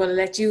I'm going to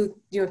let you,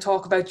 you know,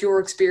 talk about your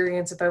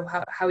experience, about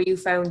how you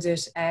found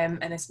it,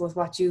 and I suppose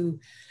what you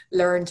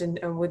learned and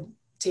would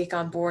take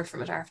on board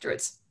from it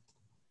afterwards.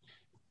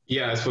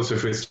 Yeah, I suppose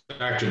if we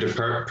start with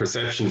the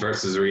perception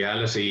versus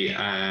reality,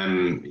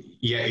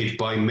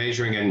 by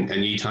measuring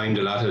and you timed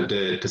a lot of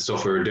the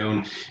stuff we were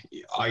doing,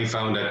 I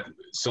found that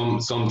some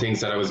things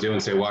that I was doing,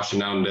 say washing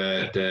down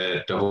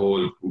the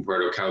whole where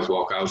the cows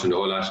walk out and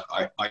all that,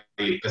 I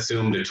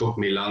assumed it took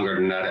me longer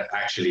than that it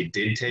actually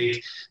did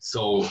take.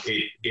 So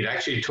it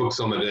actually took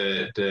some of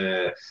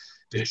the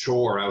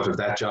chore out of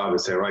that job,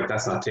 and say, right,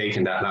 that's not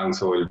taking that long,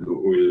 so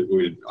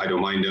we'll I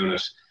don't mind doing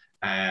it.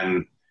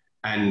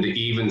 And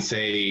even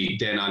say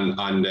then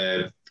on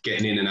the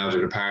getting in and out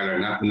of the parlour,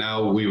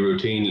 now we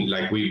routine,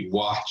 like we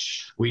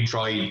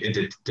try,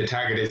 the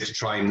target is to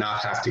try and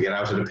not have to get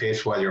out of the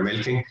pit while you're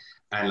milking.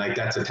 And like,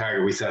 that's a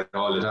target we set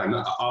all the time.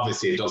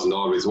 Obviously it doesn't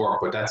always work,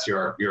 but that's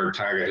your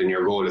target, and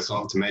your goal is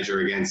something to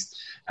measure against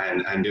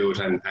and do it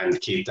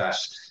and keep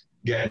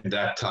get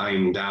that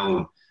time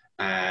down.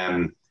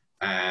 I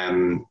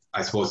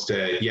suppose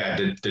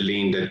the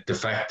lean, the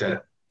fact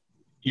that,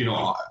 you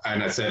know,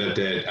 and I said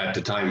at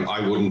the time,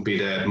 I wouldn't be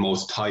the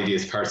most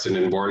tidiest person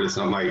in the world. It's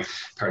not my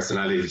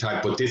personality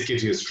type, but this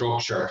gives you a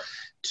structure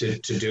to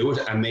do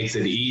it, and makes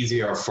it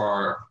easier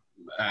for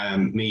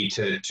me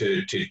to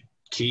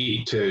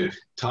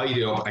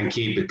tidy up and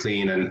keep it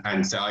clean.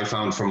 And so I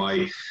found for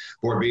my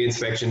Board B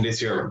inspection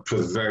this year, it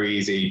was very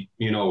easy,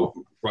 you know,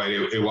 right,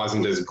 it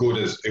wasn't as good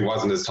as, it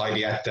wasn't as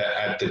tidy at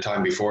the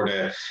time before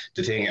the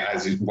thing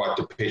as what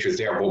the pictures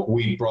there, but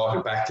we brought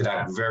it back to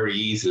that very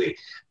easily.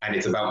 And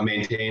it's about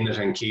maintaining it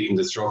and keeping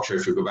the structure.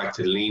 If you go back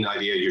to the lean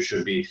idea, you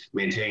should be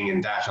maintaining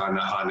that on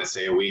a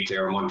say a weekly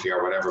or monthly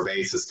or whatever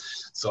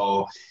basis.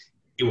 So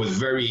it was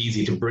very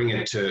easy to bring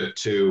it to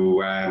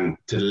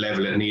the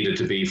level it needed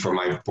to be for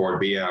my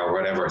Board B or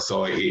whatever.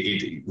 So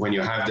when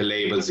you have the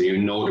labels and you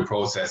know the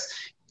process,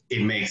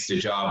 it makes the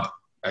job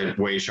a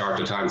way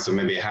shorter time. So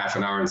maybe a half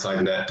an hour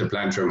inside the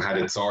plant room had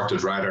it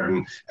sorted, rather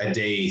than a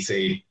day,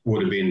 say,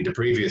 would have been the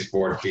previous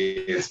Board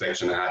B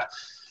inspection I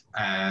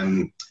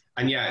had.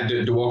 And yeah,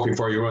 the walk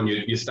before you run,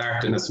 you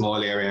start in a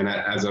small area, and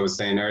as I was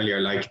saying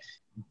earlier, like,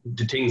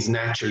 the things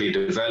naturally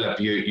develop.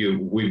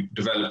 We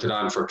developed it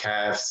on for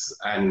calves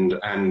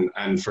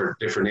and for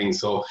different things.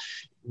 So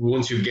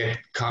once you get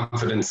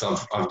confidence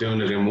of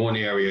doing it in one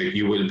area,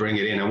 you will bring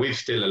it in. And we've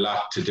still a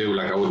lot to do.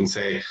 Like, I wouldn't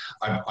say,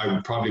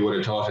 I probably would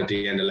have thought at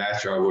the end of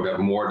last year I would have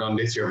more done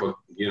this year, but,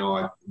 you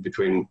know,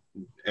 between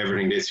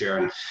everything this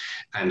year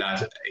and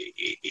that,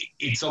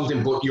 it's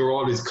something, but you're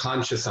always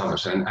conscious of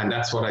it. And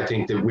that's what I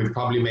think, that we've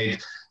probably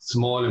made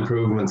small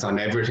improvements on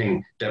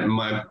everything that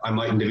I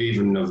mightn't have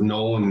even have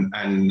known.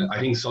 And I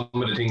think some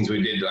of the things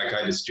we did, like, I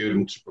had a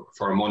student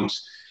for a month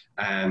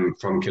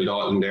from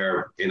Kildalton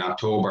there in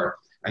October,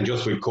 and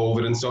just with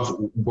COVID and stuff,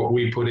 what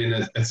we put in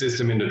a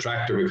system in the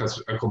tractor, because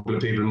a couple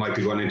of people might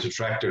be going into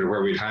tractor,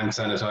 where we'd hand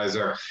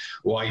sanitizer,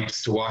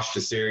 wipes to wash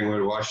the steering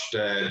wheel, wash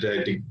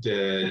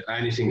the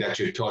anything that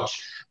you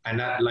touch. And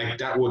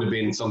that would have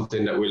been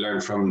something that we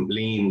learned from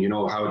lean, you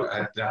know, how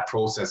that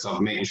process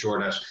of making sure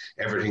that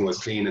everything was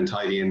clean and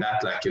tidy, and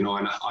that, like, you know,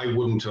 and I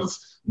wouldn't have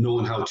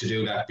known how to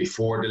do that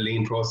before the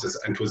lean process,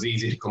 and it was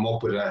easy to come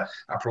up with a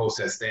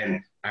process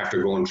then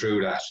after going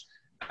through that.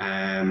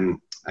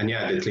 And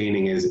yeah, the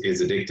cleaning is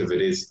addictive.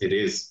 It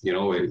is, you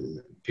know,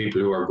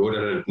 people who are good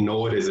at it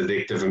know it is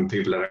addictive, and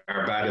people that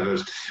are bad at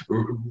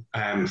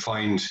it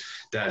find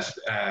that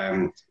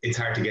it's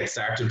hard to get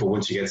started, but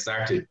once you get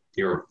started,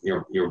 you're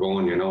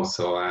going, you know.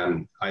 So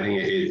I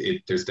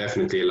think there's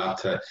definitely a lot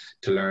to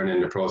learn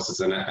in the process.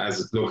 And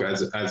as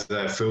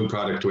a food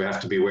product, we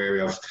have to be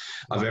wary of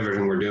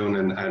everything we're doing,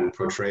 and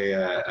portray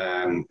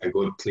a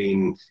good,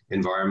 clean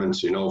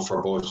environment, you know,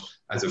 for both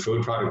as a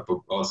food product, but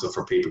also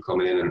for people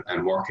coming in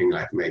and working,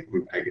 like,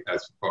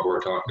 as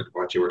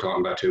what you were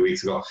talking about 2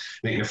 weeks ago,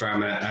 making the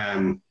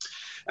farm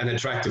an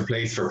attractive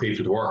place for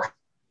people to work.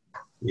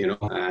 You know,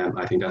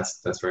 I think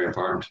that's very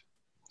important.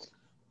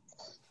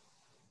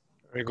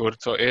 Very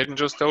good. So Aidan,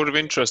 just out of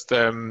interest,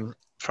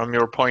 from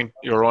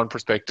your own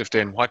perspective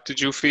then, what did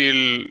you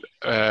feel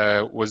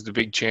was the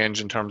big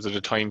change in terms of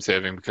the time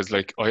saving? Because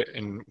like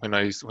when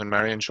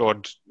Marion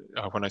showed,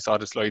 when I saw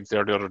the slides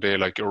there the other day,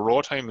 like your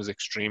row time was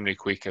extremely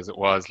quick as it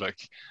was, like,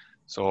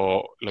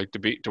 so like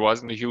there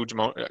wasn't a huge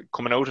amount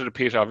coming out of the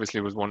pit. Obviously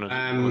was one of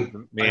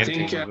the main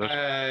things.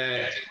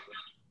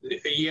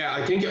 Yeah,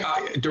 I think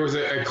there was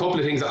a couple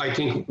of things. I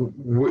think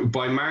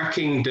by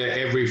marking the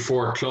every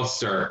 4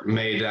 cluster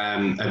made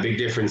a big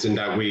difference in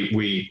that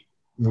we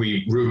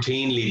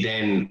routinely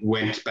then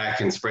went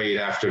back and sprayed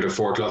after the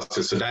 4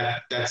 clusters. So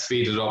that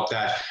speeded up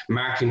that.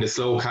 Marking the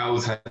slow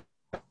cows had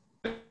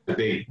a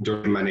big,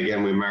 and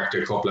again we marked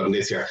a couple of them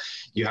this year.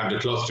 You have the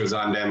clusters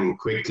on them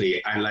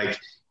quickly, and like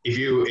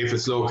if a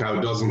slow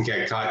cow doesn't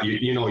get caught, you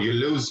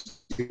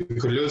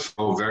could lose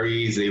very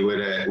easily with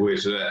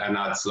a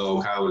not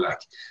slow cow. Like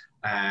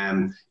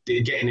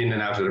getting in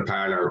and out of the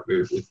parlour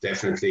would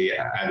definitely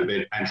add a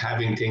bit, and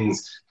having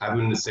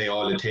say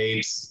all the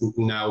tapes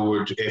now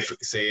would,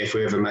 if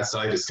we have a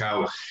mastitis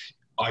cow,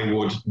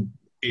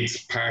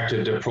 it's part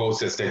of the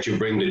process that you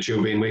bring the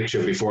tube in with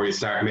you before you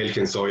start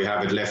milking, so you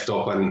have it left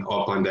up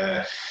on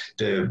the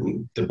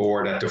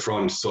board at the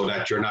front, so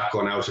that you're not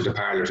going out to the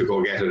parlour to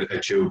go get a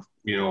tube,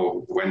 you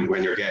know,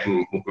 when you're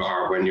getting,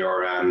 or when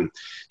you're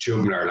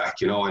tubing her,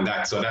 like, you know, and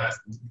that, so that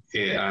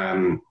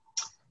it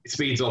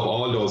speeds up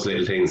all those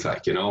little things,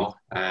 like, you know,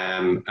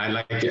 and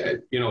like,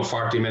 you know,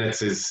 40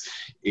 minutes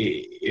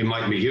it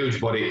might be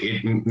huge, but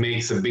it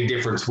makes a big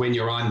difference when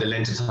you're on the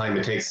length of time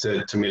it takes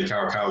to milk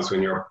our cows,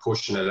 when you're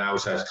pushing it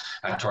out at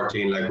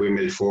 13, like we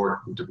milked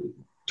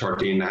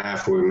 13 and a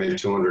half, we milked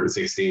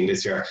 216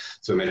 this year,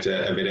 so we milked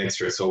a bit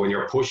extra. So when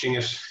you're pushing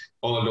it,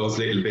 all those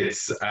little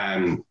bits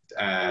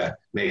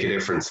make a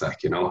difference,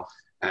 like, you know,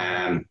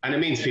 and it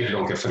means people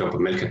don't get fed up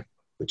with milking,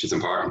 which is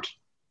important.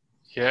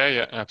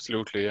 Yeah,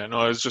 absolutely. Yeah,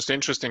 no, it's just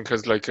interesting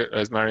because, like,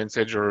 as Marion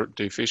said, the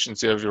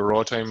efficiency of your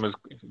raw time was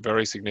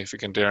very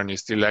significant there, and you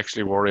still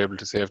actually were able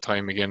to save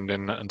time again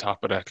then on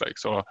top of that. Like,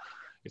 so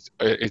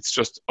it's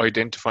just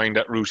identifying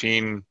that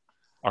routine,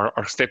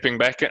 or stepping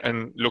back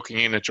and looking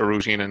in at your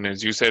routine. And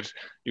as you said,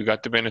 you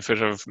got the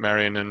benefit of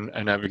Marion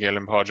and Abigail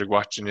and Padraig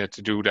watching you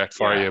to do that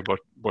for you.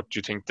 But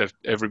you think that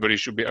everybody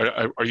should be,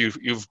 or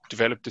you've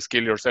developed the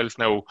skill yourself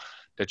now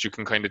that you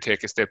can kind of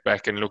take a step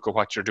back and look at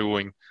what you're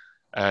doing.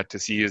 To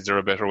see, is there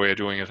a better way of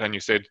doing it? And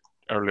you said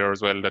earlier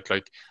as well that,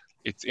 like,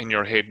 it's in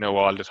your head now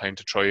all the time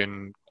to try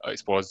and, I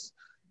suppose,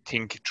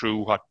 think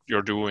through what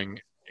you're doing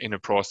in a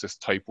process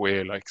type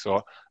way. Like,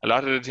 so a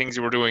lot of the things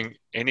you were doing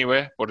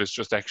anyway, but it's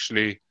just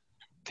actually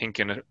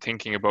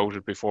thinking about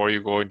it before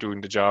you go and doing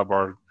the job,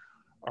 or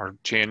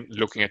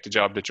looking at the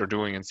job that you're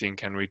doing and seeing,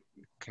 can we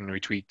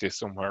tweak this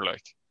somewhere,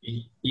 like.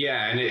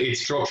 Yeah, and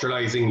it's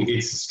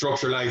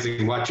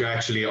structuralizing what you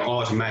actually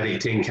automatically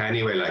think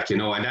anyway, like, you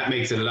know, and that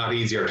makes it a lot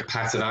easier to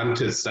pass it on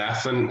to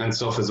staff and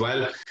stuff as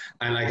well.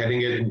 And like, I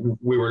think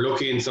we were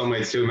lucky in some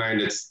ways too, Marion,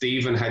 that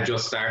Stephen had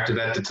just started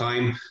at the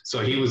time,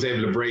 so he was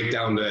able to break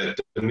down the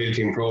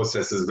milking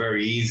processes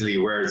very easily,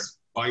 whereas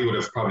I would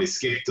have probably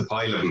skipped the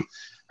pile of them.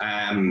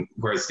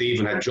 Whereas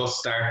Stephen had just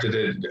started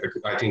it,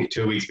 I think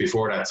 2 weeks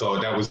before that, so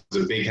that was a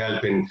big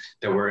help in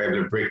that we're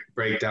able to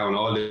break down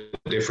all the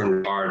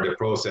different the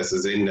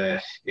processes in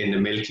the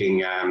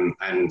milking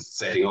and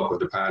setting up of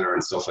the parlour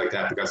and stuff like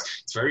that, because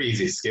it's very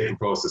easy to skip a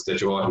process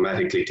that you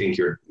automatically think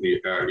you're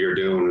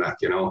doing, like,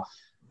 you know.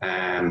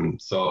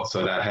 So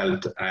that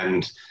helped,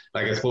 and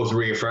like, I suppose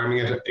reaffirming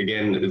it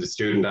again, the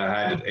student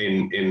I had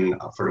in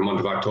for the month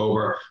of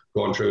October,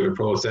 going through the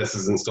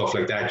processes and stuff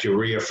like that, you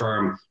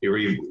reaffirm, you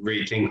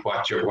rethink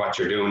what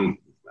you're doing,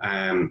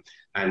 and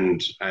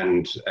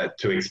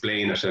to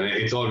explain it, and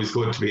it's always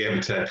good to be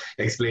able to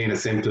explain a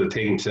simple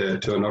thing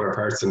to another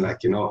person,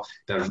 like, you know,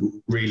 that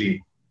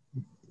really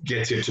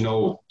gets you to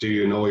know, do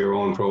you know your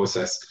own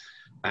process.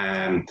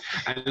 And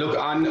look,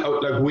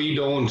 like, we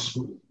don't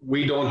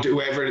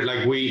do ever,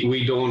 like,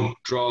 we don't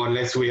draw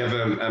unless we have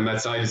a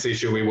mastitis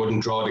issue. We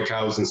wouldn't draw the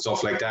cows and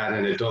stuff like that,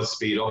 and it does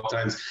speed up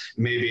times.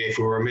 Maybe if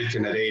we were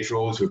milking at 8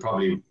 rows, we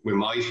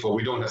might, but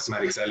we don't have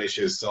somatic cell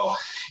issues, so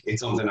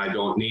it's something I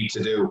don't need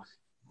to do.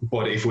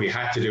 But if we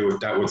had to do it,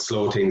 that would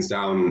slow things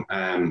down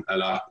a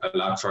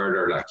lot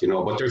further, like, you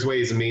know. But there's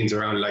ways and means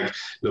around, like,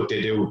 look,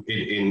 they do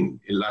in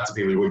lots of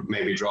people would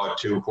maybe draw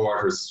 2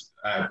 quarters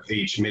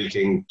each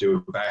milking,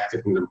 do back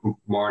in the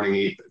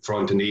morning,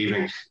 front in the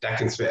evening. That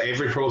can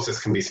every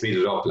process can be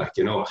speeded up, like,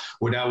 you know,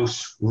 without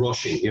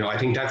rushing. You know, I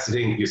think that's the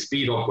thing, you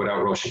speed up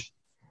without rushing.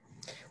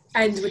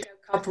 And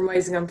without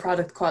compromising on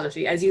product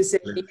quality. As you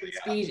said, you could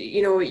speed,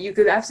 you know, you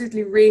could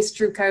absolutely race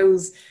through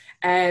cows,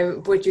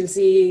 but you'll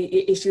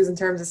see issues in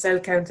terms of cell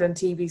count and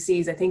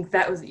TBCs. I think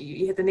that was,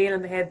 you hit the nail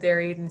on the head there,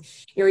 Aidan.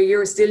 You know,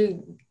 you're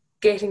still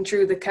getting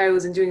through the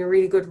cows and doing a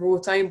really good row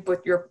time,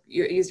 but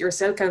your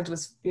cell count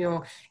was, you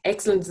know,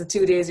 excellent the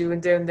 2 days you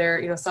went down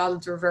there. You know,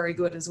 solids were very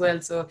good as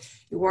well, so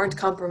you weren't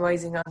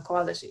compromising on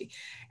quality.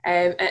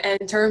 And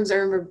in terms, I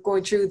remember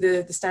going through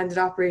the standard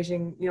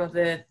operating, you know,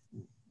 the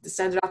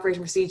standard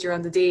operating procedure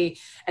on the day,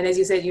 and as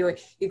you said, you know,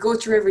 you go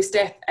through every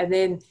step, and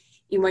then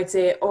you might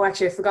say, oh,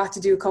 actually, I forgot to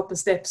do a couple of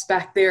steps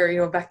back there, you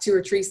know, back 2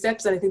 or 3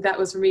 steps. And I think that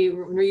was for me,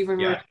 when we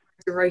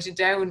to write it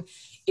down,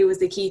 it was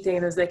the key thing.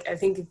 And I was like, I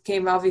think it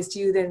came obvious to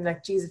you then,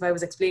 like, geez, if I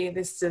was explaining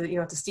this to, you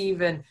know, to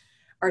Stephen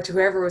or to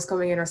whoever was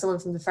coming in, or someone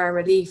from the farm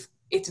relief,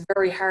 it's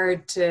very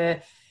hard to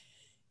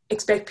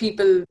expect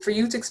people, for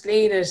you to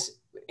explain it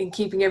in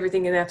keeping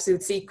everything in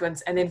absolute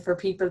sequence, and then for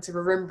people to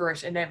remember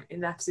it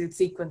in absolute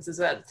sequence as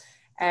well.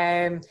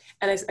 And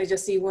I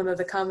just see one of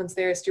the comments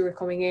there, Stuart,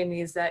 coming in,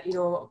 is that, you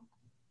know,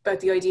 about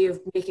the idea of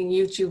making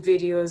YouTube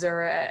videos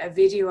or a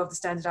video of the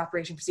standard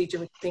operating procedure,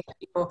 which I think,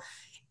 you know,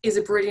 is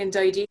a brilliant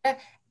idea.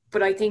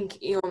 But I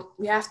think, you know,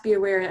 we have to be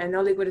aware, and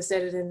Oleg would have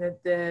said it in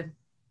the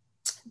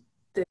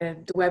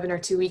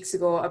webinar 2 weeks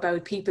ago,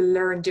 about people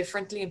learn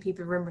differently and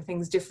people remember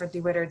things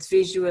differently, whether it's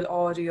visual,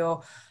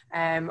 audio,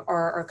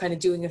 or kind of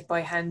doing it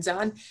by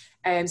hands-on.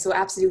 So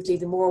absolutely,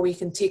 the more we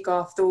can tick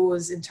off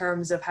those in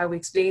terms of how we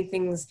explain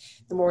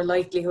things, the more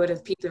likelihood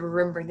of people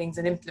remembering things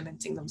and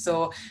implementing them.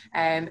 So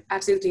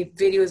absolutely,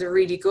 videos are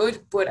really good,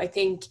 but I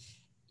think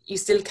you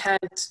still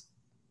can't,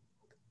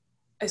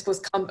 I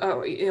suppose,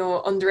 you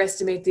know,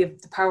 underestimate the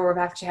power of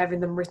actually having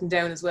them written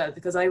down as well.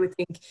 Because I would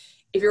think,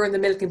 if you're in the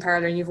milking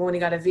parlour and you've only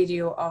got a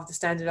video of the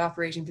standard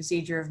operating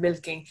procedure of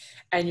milking,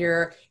 and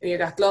you've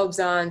got gloves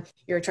on,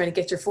 you're trying to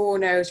get your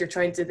phone out, you're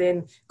trying to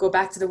then go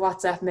back to the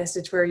WhatsApp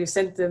message where you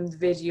sent them the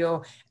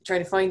video,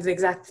 trying to find the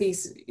exact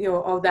piece, you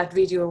know, of that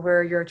video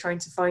where you're trying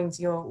to find,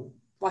 you know,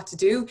 what to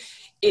do,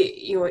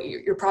 you know,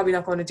 you're probably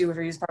not going to do it,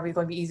 or it's probably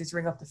going to be easy to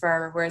ring up the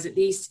farmer. Whereas at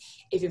least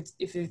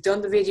if you've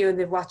done the video and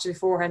they've watched it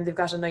beforehand, they've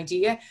got an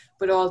idea.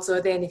 But also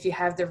then, if you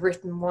have the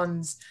written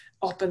ones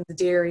up in the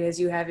dairy,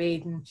 as you have,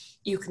 Aidan,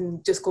 you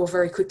can just go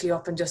very quickly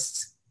up and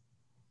just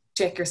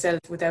check yourself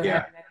without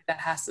having that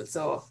hassle.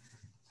 So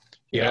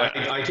yeah,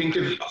 I think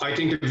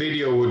the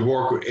video would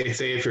work.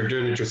 Say if you're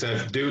doing it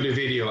yourself, do the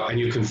video and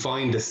you can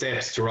find the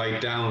steps to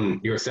write down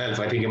yourself.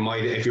 I think it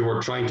might, if you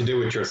were trying to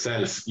do it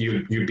yourself,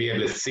 you'd be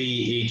able to see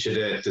each of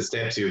the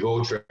steps you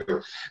go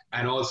through.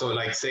 And also,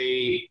 like,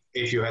 say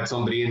if you had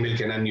somebody in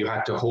milking and you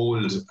had to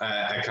hold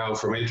a cow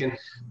for milking,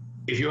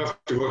 if you have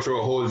to go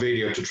through a whole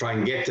video to try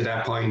and get to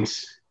that point,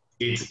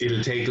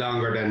 it'll take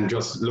longer than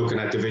just looking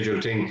at the visual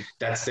thing.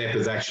 That step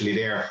is actually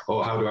there.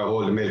 Oh, how do I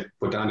hold the milk?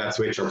 Put down that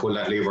switch or pull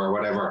that lever or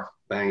whatever.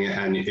 Bang,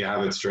 and you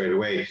have it straight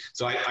away.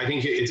 So I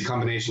think it's a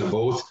combination of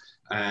both.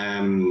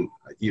 Every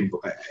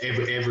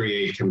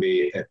aid can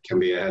be a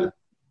help.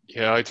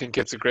 Yeah, I think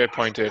it's a great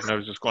point, Aidan. I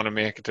was just going to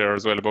make it there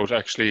as well about,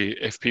 actually,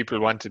 if people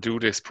want to do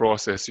this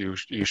process, you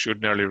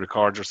should nearly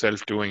record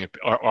yourself doing it,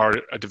 or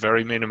at the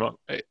very minimum,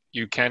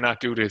 you cannot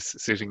do this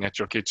sitting at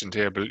your kitchen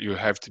table. You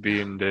have to be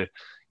in the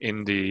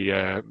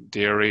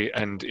dairy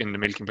and in the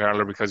milking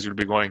parlour, because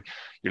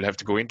you'll have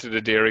to go into the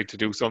dairy to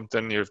do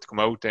something, you have to come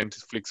out then to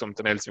flick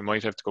something else, you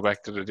might have to go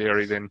back to the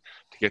dairy then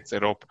to get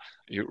set up.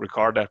 You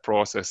record that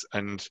process,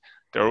 and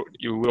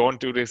you won't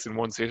do this in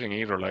one sitting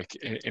either. Like,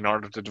 in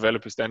order to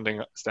develop a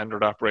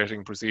standard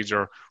operating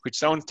procedure, which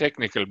sounds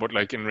technical, but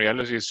like in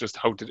reality it's just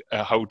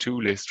a how-to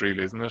list,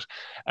 really, isn't it?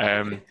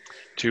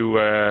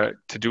 To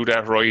do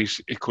that right,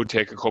 it could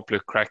take a couple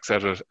of cracks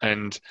at it.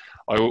 And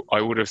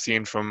I would have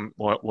seen from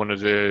one of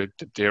the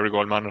Dairy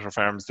Gold Monitor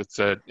farms that's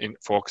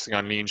focusing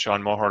on lean,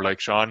 Sean Moher, like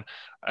Sean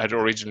had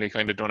originally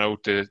kind of done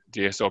out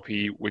the SOP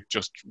with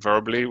just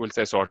verbally, we'll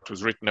say, so it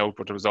was written out,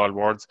 but it was all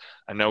words,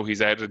 and now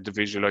he's added the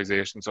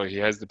visualization, so he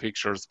has the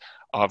pictures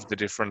of the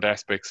different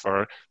aspects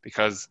for it,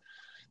 because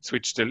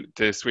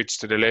the switch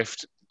to the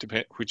left,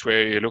 which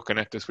way you're looking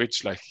at the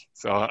switch, like,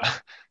 so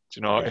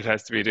you know, it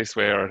has to be this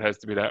way or it has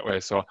to be that way.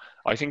 So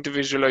I think the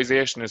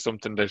visualization is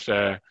something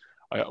that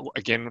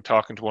again,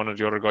 talking to one of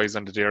the other guys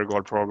on the Dairy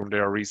Gold program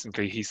there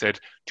recently, he said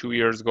 2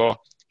 years ago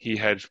he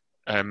had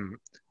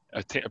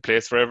a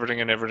place for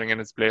everything and everything in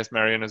its place,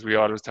 Marion, as we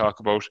always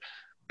talk about,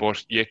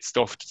 but yet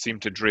stuff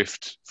seemed to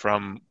drift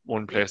from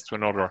one place to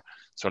another.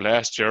 So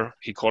last year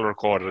he color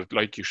coded it,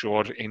 like you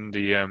showed in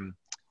the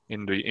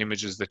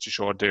images that you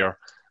showed there,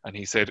 and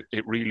he said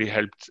it really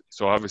helped.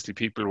 So obviously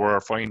people were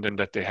finding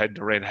that they had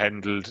the red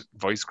handled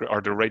vice grip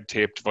or the red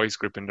taped vice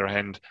grip in their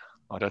hand.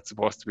 Oh, that's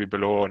supposed to be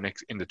below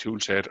next in the tool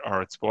shed,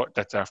 or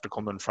that's after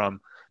coming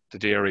from the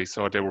dairy,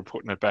 so they were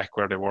putting it back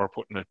where they were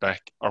putting it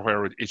back, or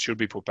where it should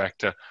be put back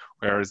to.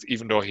 Whereas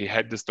even though he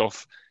had the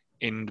stuff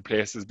in the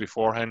places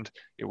beforehand,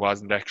 it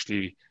wasn't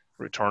actually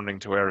returning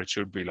to where it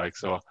should be. Like,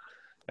 so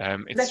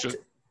it's just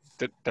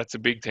that's a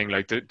big thing.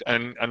 Like that,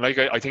 and like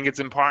I think it's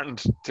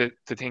important to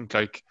think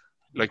like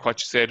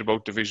what you said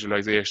about the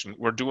visualization.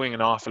 We're doing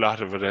an awful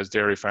lot of it as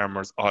dairy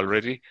farmers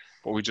already,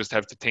 but we just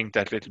have to think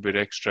that little bit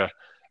extra.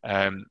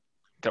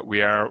 That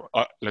we are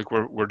like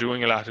we're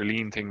doing a lot of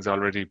lean things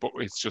already, but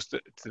it's just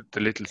the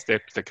little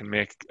steps that can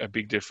make a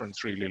big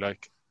difference, really.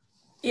 Like,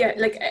 Yeah,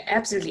 like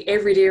absolutely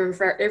every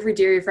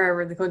dairy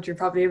farmer in the country,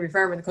 probably every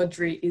farmer in the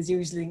country is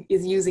using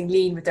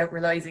lean without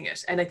realizing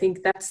it. And I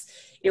think that's,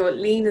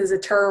 lean is a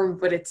term,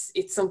 but it's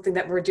something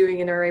that we're doing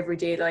in our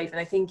everyday life. And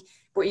I think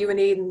what you and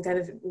Aidan kind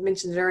of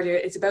mentioned earlier,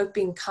 it's about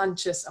being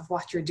conscious of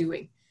what you're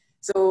doing.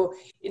 So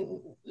a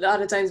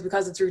lot of times,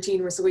 because it's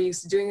routine, we're so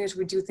used to doing it,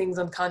 we do things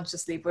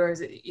unconsciously.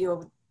 Whereas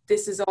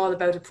this is all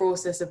about a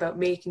process about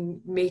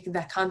making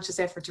that conscious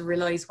effort to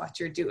realize what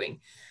you're doing.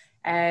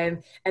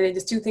 And then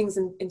just two things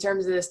in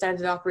terms of the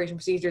standard operating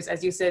procedures.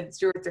 As you said,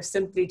 Stuart, they're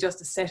simply just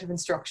a set of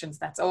instructions.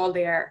 That's all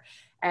they are.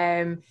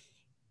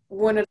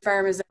 One of the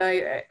farmers that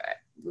I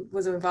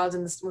was involved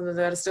in one of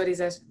the studies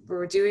that we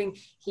were doing,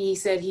 he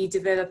said he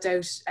developed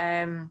out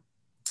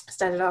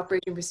standard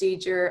operating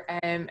procedure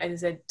and he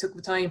said took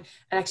the time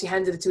and actually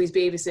handed it to his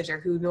babysitter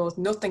who knows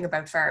nothing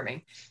about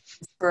farming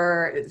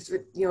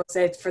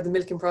said for the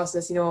milking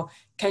process,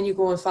 can you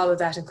go and follow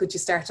that, and could you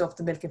start up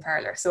the milking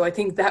parlour? So I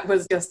think that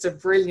was just a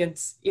brilliant,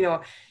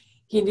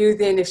 he knew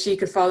then if she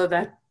could follow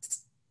that,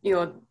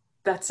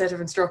 that set of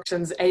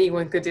instructions,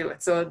 anyone could do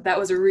it. So that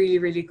was a really,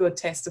 really good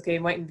test. Okay,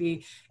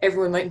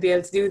 everyone mightn't be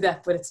able to do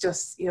that, but it's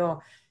just,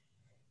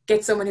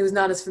 get someone who's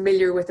not as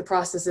familiar with the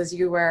process as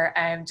you were,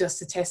 just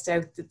to test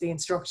out the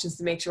instructions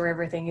to make sure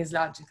everything is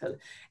logical.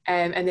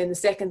 And then the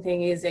second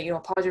thing is that,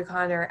 Padraig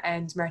O'Connor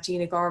and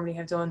Martina Gormley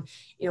have done,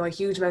 a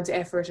huge amount of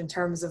effort in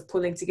terms of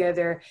pulling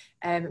together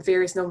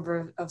various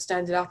number of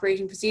standard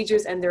operating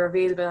procedures, and they're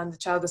available on the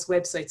Teagasc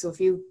website. So if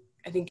you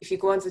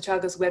go onto the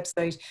Teagasc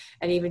website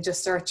and even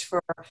just search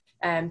for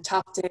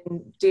top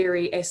 10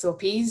 dairy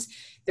SOPs,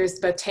 there's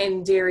about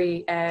 10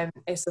 dairy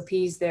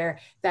SOPs there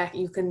that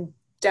you can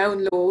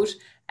download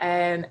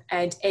and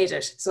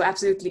edit. So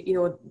absolutely,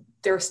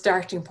 they're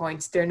starting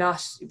points. They're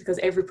not, because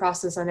every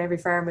process on every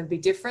farm will be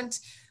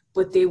different,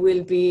 but they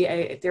will be,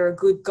 they're a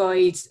good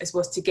guide, I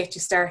suppose, to get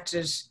you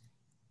started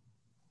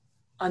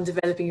on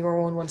developing your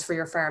own ones for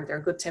your farm. They're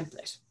a good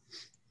template.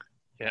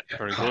 Yeah,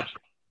 very good.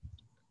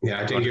 Yeah,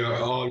 I think you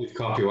always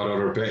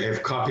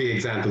copy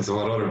examples of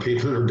what other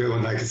people are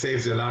doing. Like, it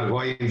saves you a lot of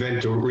why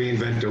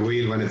reinvent a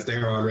wheel when it's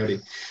there already.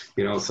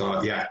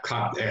 So yeah,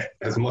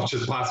 as much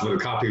as possible,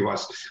 copy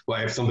what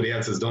if somebody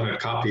else has done it,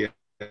 copy it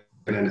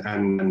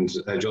and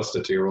adjust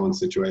it to your own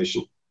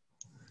situation.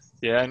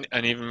 Yeah,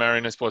 and even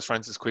Marion, I suppose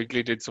Francis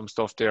Quigley did some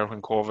stuff there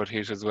when COVID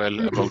hit as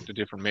well about the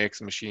different makes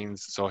of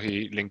machines. So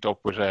he linked up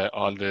with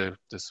all the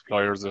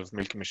suppliers of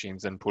milking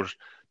machines and put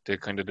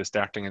the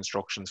starting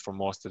instructions for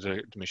most of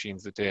the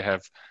machines that they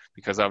have,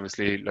 because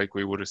obviously, like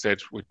we would have said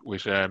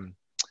with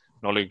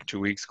Nullig 2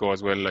 weeks ago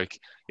as well, like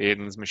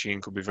Aidan's machine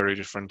could be very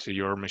different to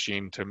your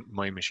machine to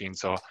my machine.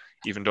 So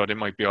even though they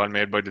might be all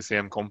made by the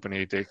same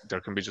company,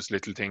 there can be just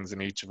little things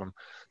in each of them.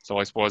 So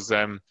I suppose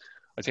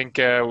I think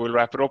we'll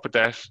wrap it up with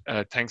that.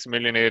 Thanks a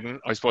million, Aidan.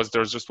 I suppose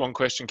there's just one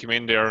question came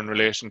in there in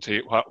relation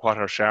to what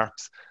are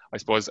sharps. I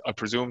suppose I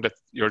presume that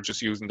you're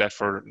just using that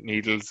for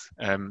needles.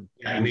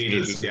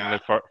 Needles, yeah.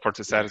 For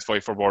to satisfy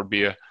for board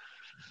BIA.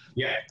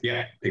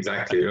 Yeah,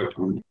 exactly.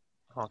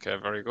 Okay,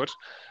 very good.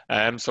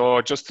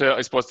 So just to,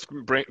 I suppose,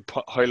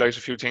 highlight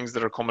a few things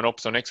that are coming up.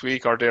 So next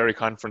week, our dairy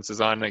conference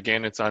is on.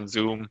 Again, it's on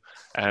Zoom.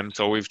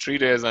 So we've 3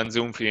 days on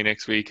Zoom for you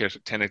next week at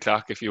 10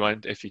 o'clock if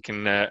you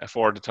can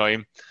afford the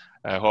time.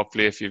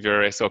 Hopefully, if you've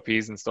your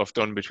SOPs and stuff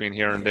done between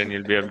here and then,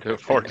 you'll be able to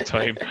afford the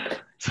time.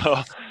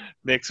 So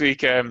next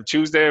week,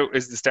 Tuesday,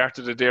 is the start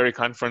of the dairy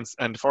conference,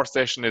 and the first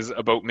session is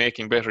about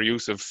making better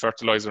use of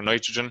fertilizer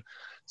nitrogen.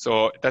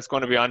 So that's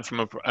going to be on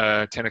from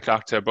 10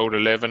 o'clock to about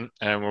 11,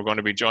 and we're going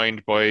to be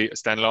joined by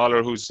Stan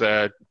Lawler, who's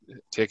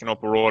taking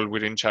up a role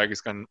within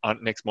Teagasc on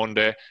next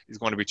Monday. He's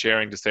going to be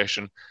chairing the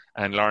session,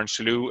 and Lawrence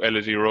Chalou,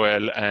 Elodie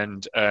Roel,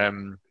 and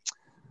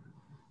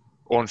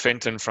Owen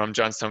Fenton from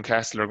Johnstown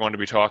Castle are going to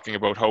be talking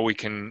about how we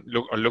can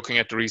looking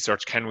at the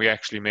research, can we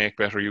actually make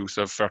better use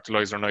of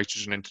fertilizer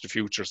nitrogen into the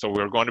future? So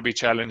we're going to be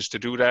challenged to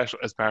do that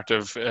as part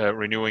of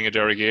renewing a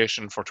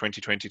derogation for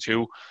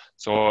 2022.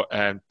 So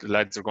the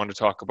lads are going to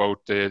talk about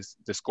the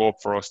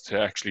scope for us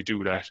to actually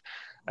do that.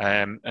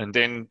 And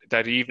then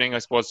that evening, I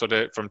suppose, so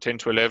from 10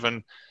 to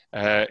 11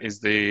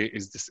 is the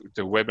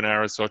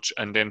webinar as such,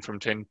 and then from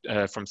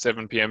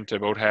 7 p.m. to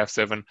about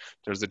 7:30,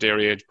 there's the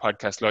Dairy Age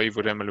podcast live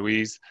with Emma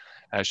Louise.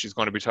 She's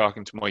going to be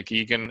talking to Mike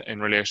Egan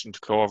in relation to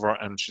clover,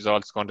 and she's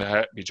also going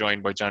to be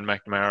joined by John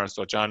McNamara.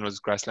 So John was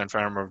Grassland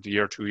Farmer of the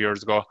Year 2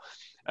 years ago,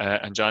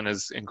 and John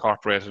has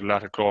incorporated a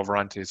lot of clover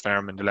onto his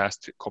farm in the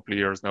last couple of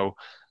years now.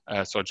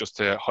 So just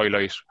to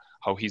highlight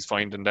how he's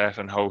finding that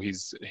and how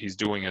he's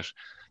doing it.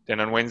 Then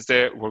on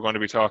Wednesday, we're going to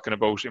be talking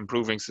about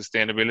improving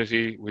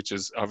sustainability, which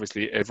is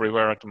obviously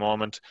everywhere at the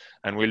moment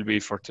and will be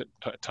for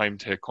time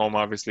to come,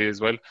 obviously, as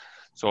well.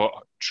 So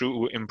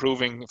through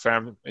improving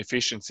farm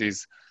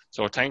efficiencies.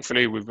 So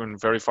thankfully, we've been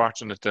very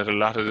fortunate that a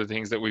lot of the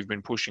things that we've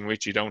been pushing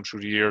with you down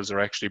through the years are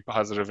actually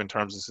positive in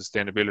terms of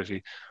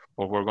sustainability.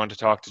 But we're going to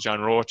talk to John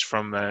Roach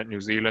from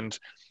New Zealand,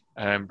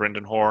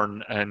 Brendan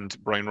Horn and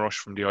Brian Rush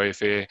from the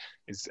IFA,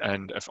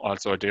 and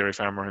also a dairy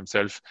farmer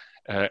himself,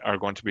 are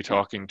going to be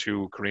talking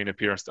to Karina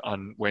Pierce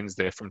on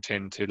Wednesday from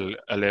 10 till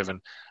 11.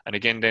 And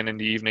again, then in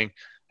the evening,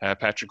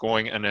 Patrick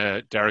Going and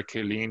Derek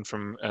Killeen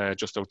from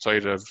just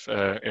outside of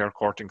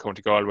Aircourt in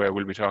County Galway.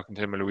 We'll be talking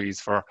to Emma Louise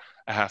for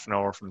a half an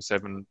hour from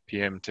 7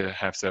 p.m. to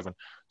 7:30.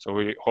 So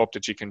we hope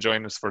that you can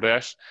join us for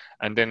that.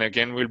 And then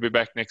again, we'll be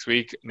back next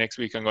week. Next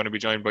week, I'm going to be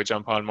joined by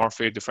John Paul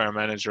Murphy, the farm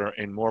manager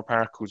in Moore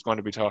Park, who's going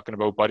to be talking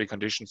about body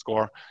condition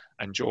score.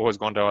 And Joe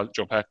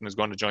Patton is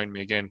going to join me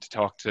again to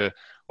talk to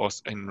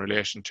us in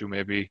relation to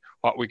maybe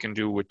what we can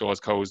do with those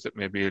cows that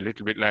may be a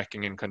little bit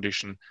lacking in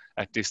condition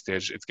at this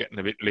stage. It's getting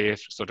a bit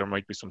late, so there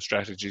might be some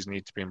strategies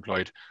need to be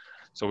employed.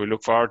 So we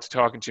look forward to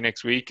talking to you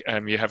next week.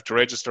 You have to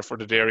register for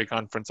the dairy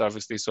conference,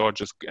 obviously, so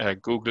just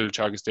Google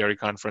Teagasc Dairy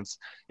Conference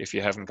if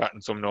you haven't gotten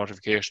some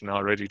notification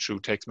already through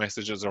text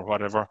messages or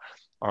whatever,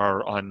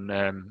 or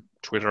on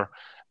Twitter,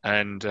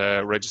 and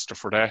register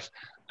for that.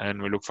 And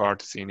we look forward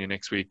to seeing you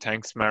next week.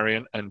 Thanks,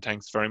 Marion, and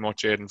thanks very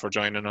much, Aidan, for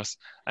joining us.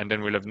 And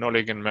then we'll have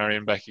Nullig and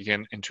Marion back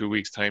again in 2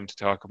 weeks' time to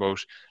talk about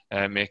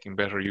making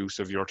better use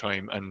of your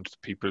time and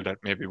people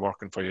that may be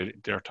working for you,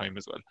 their time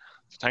as well.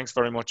 So thanks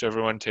very much,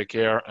 everyone. Take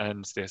care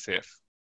and stay safe.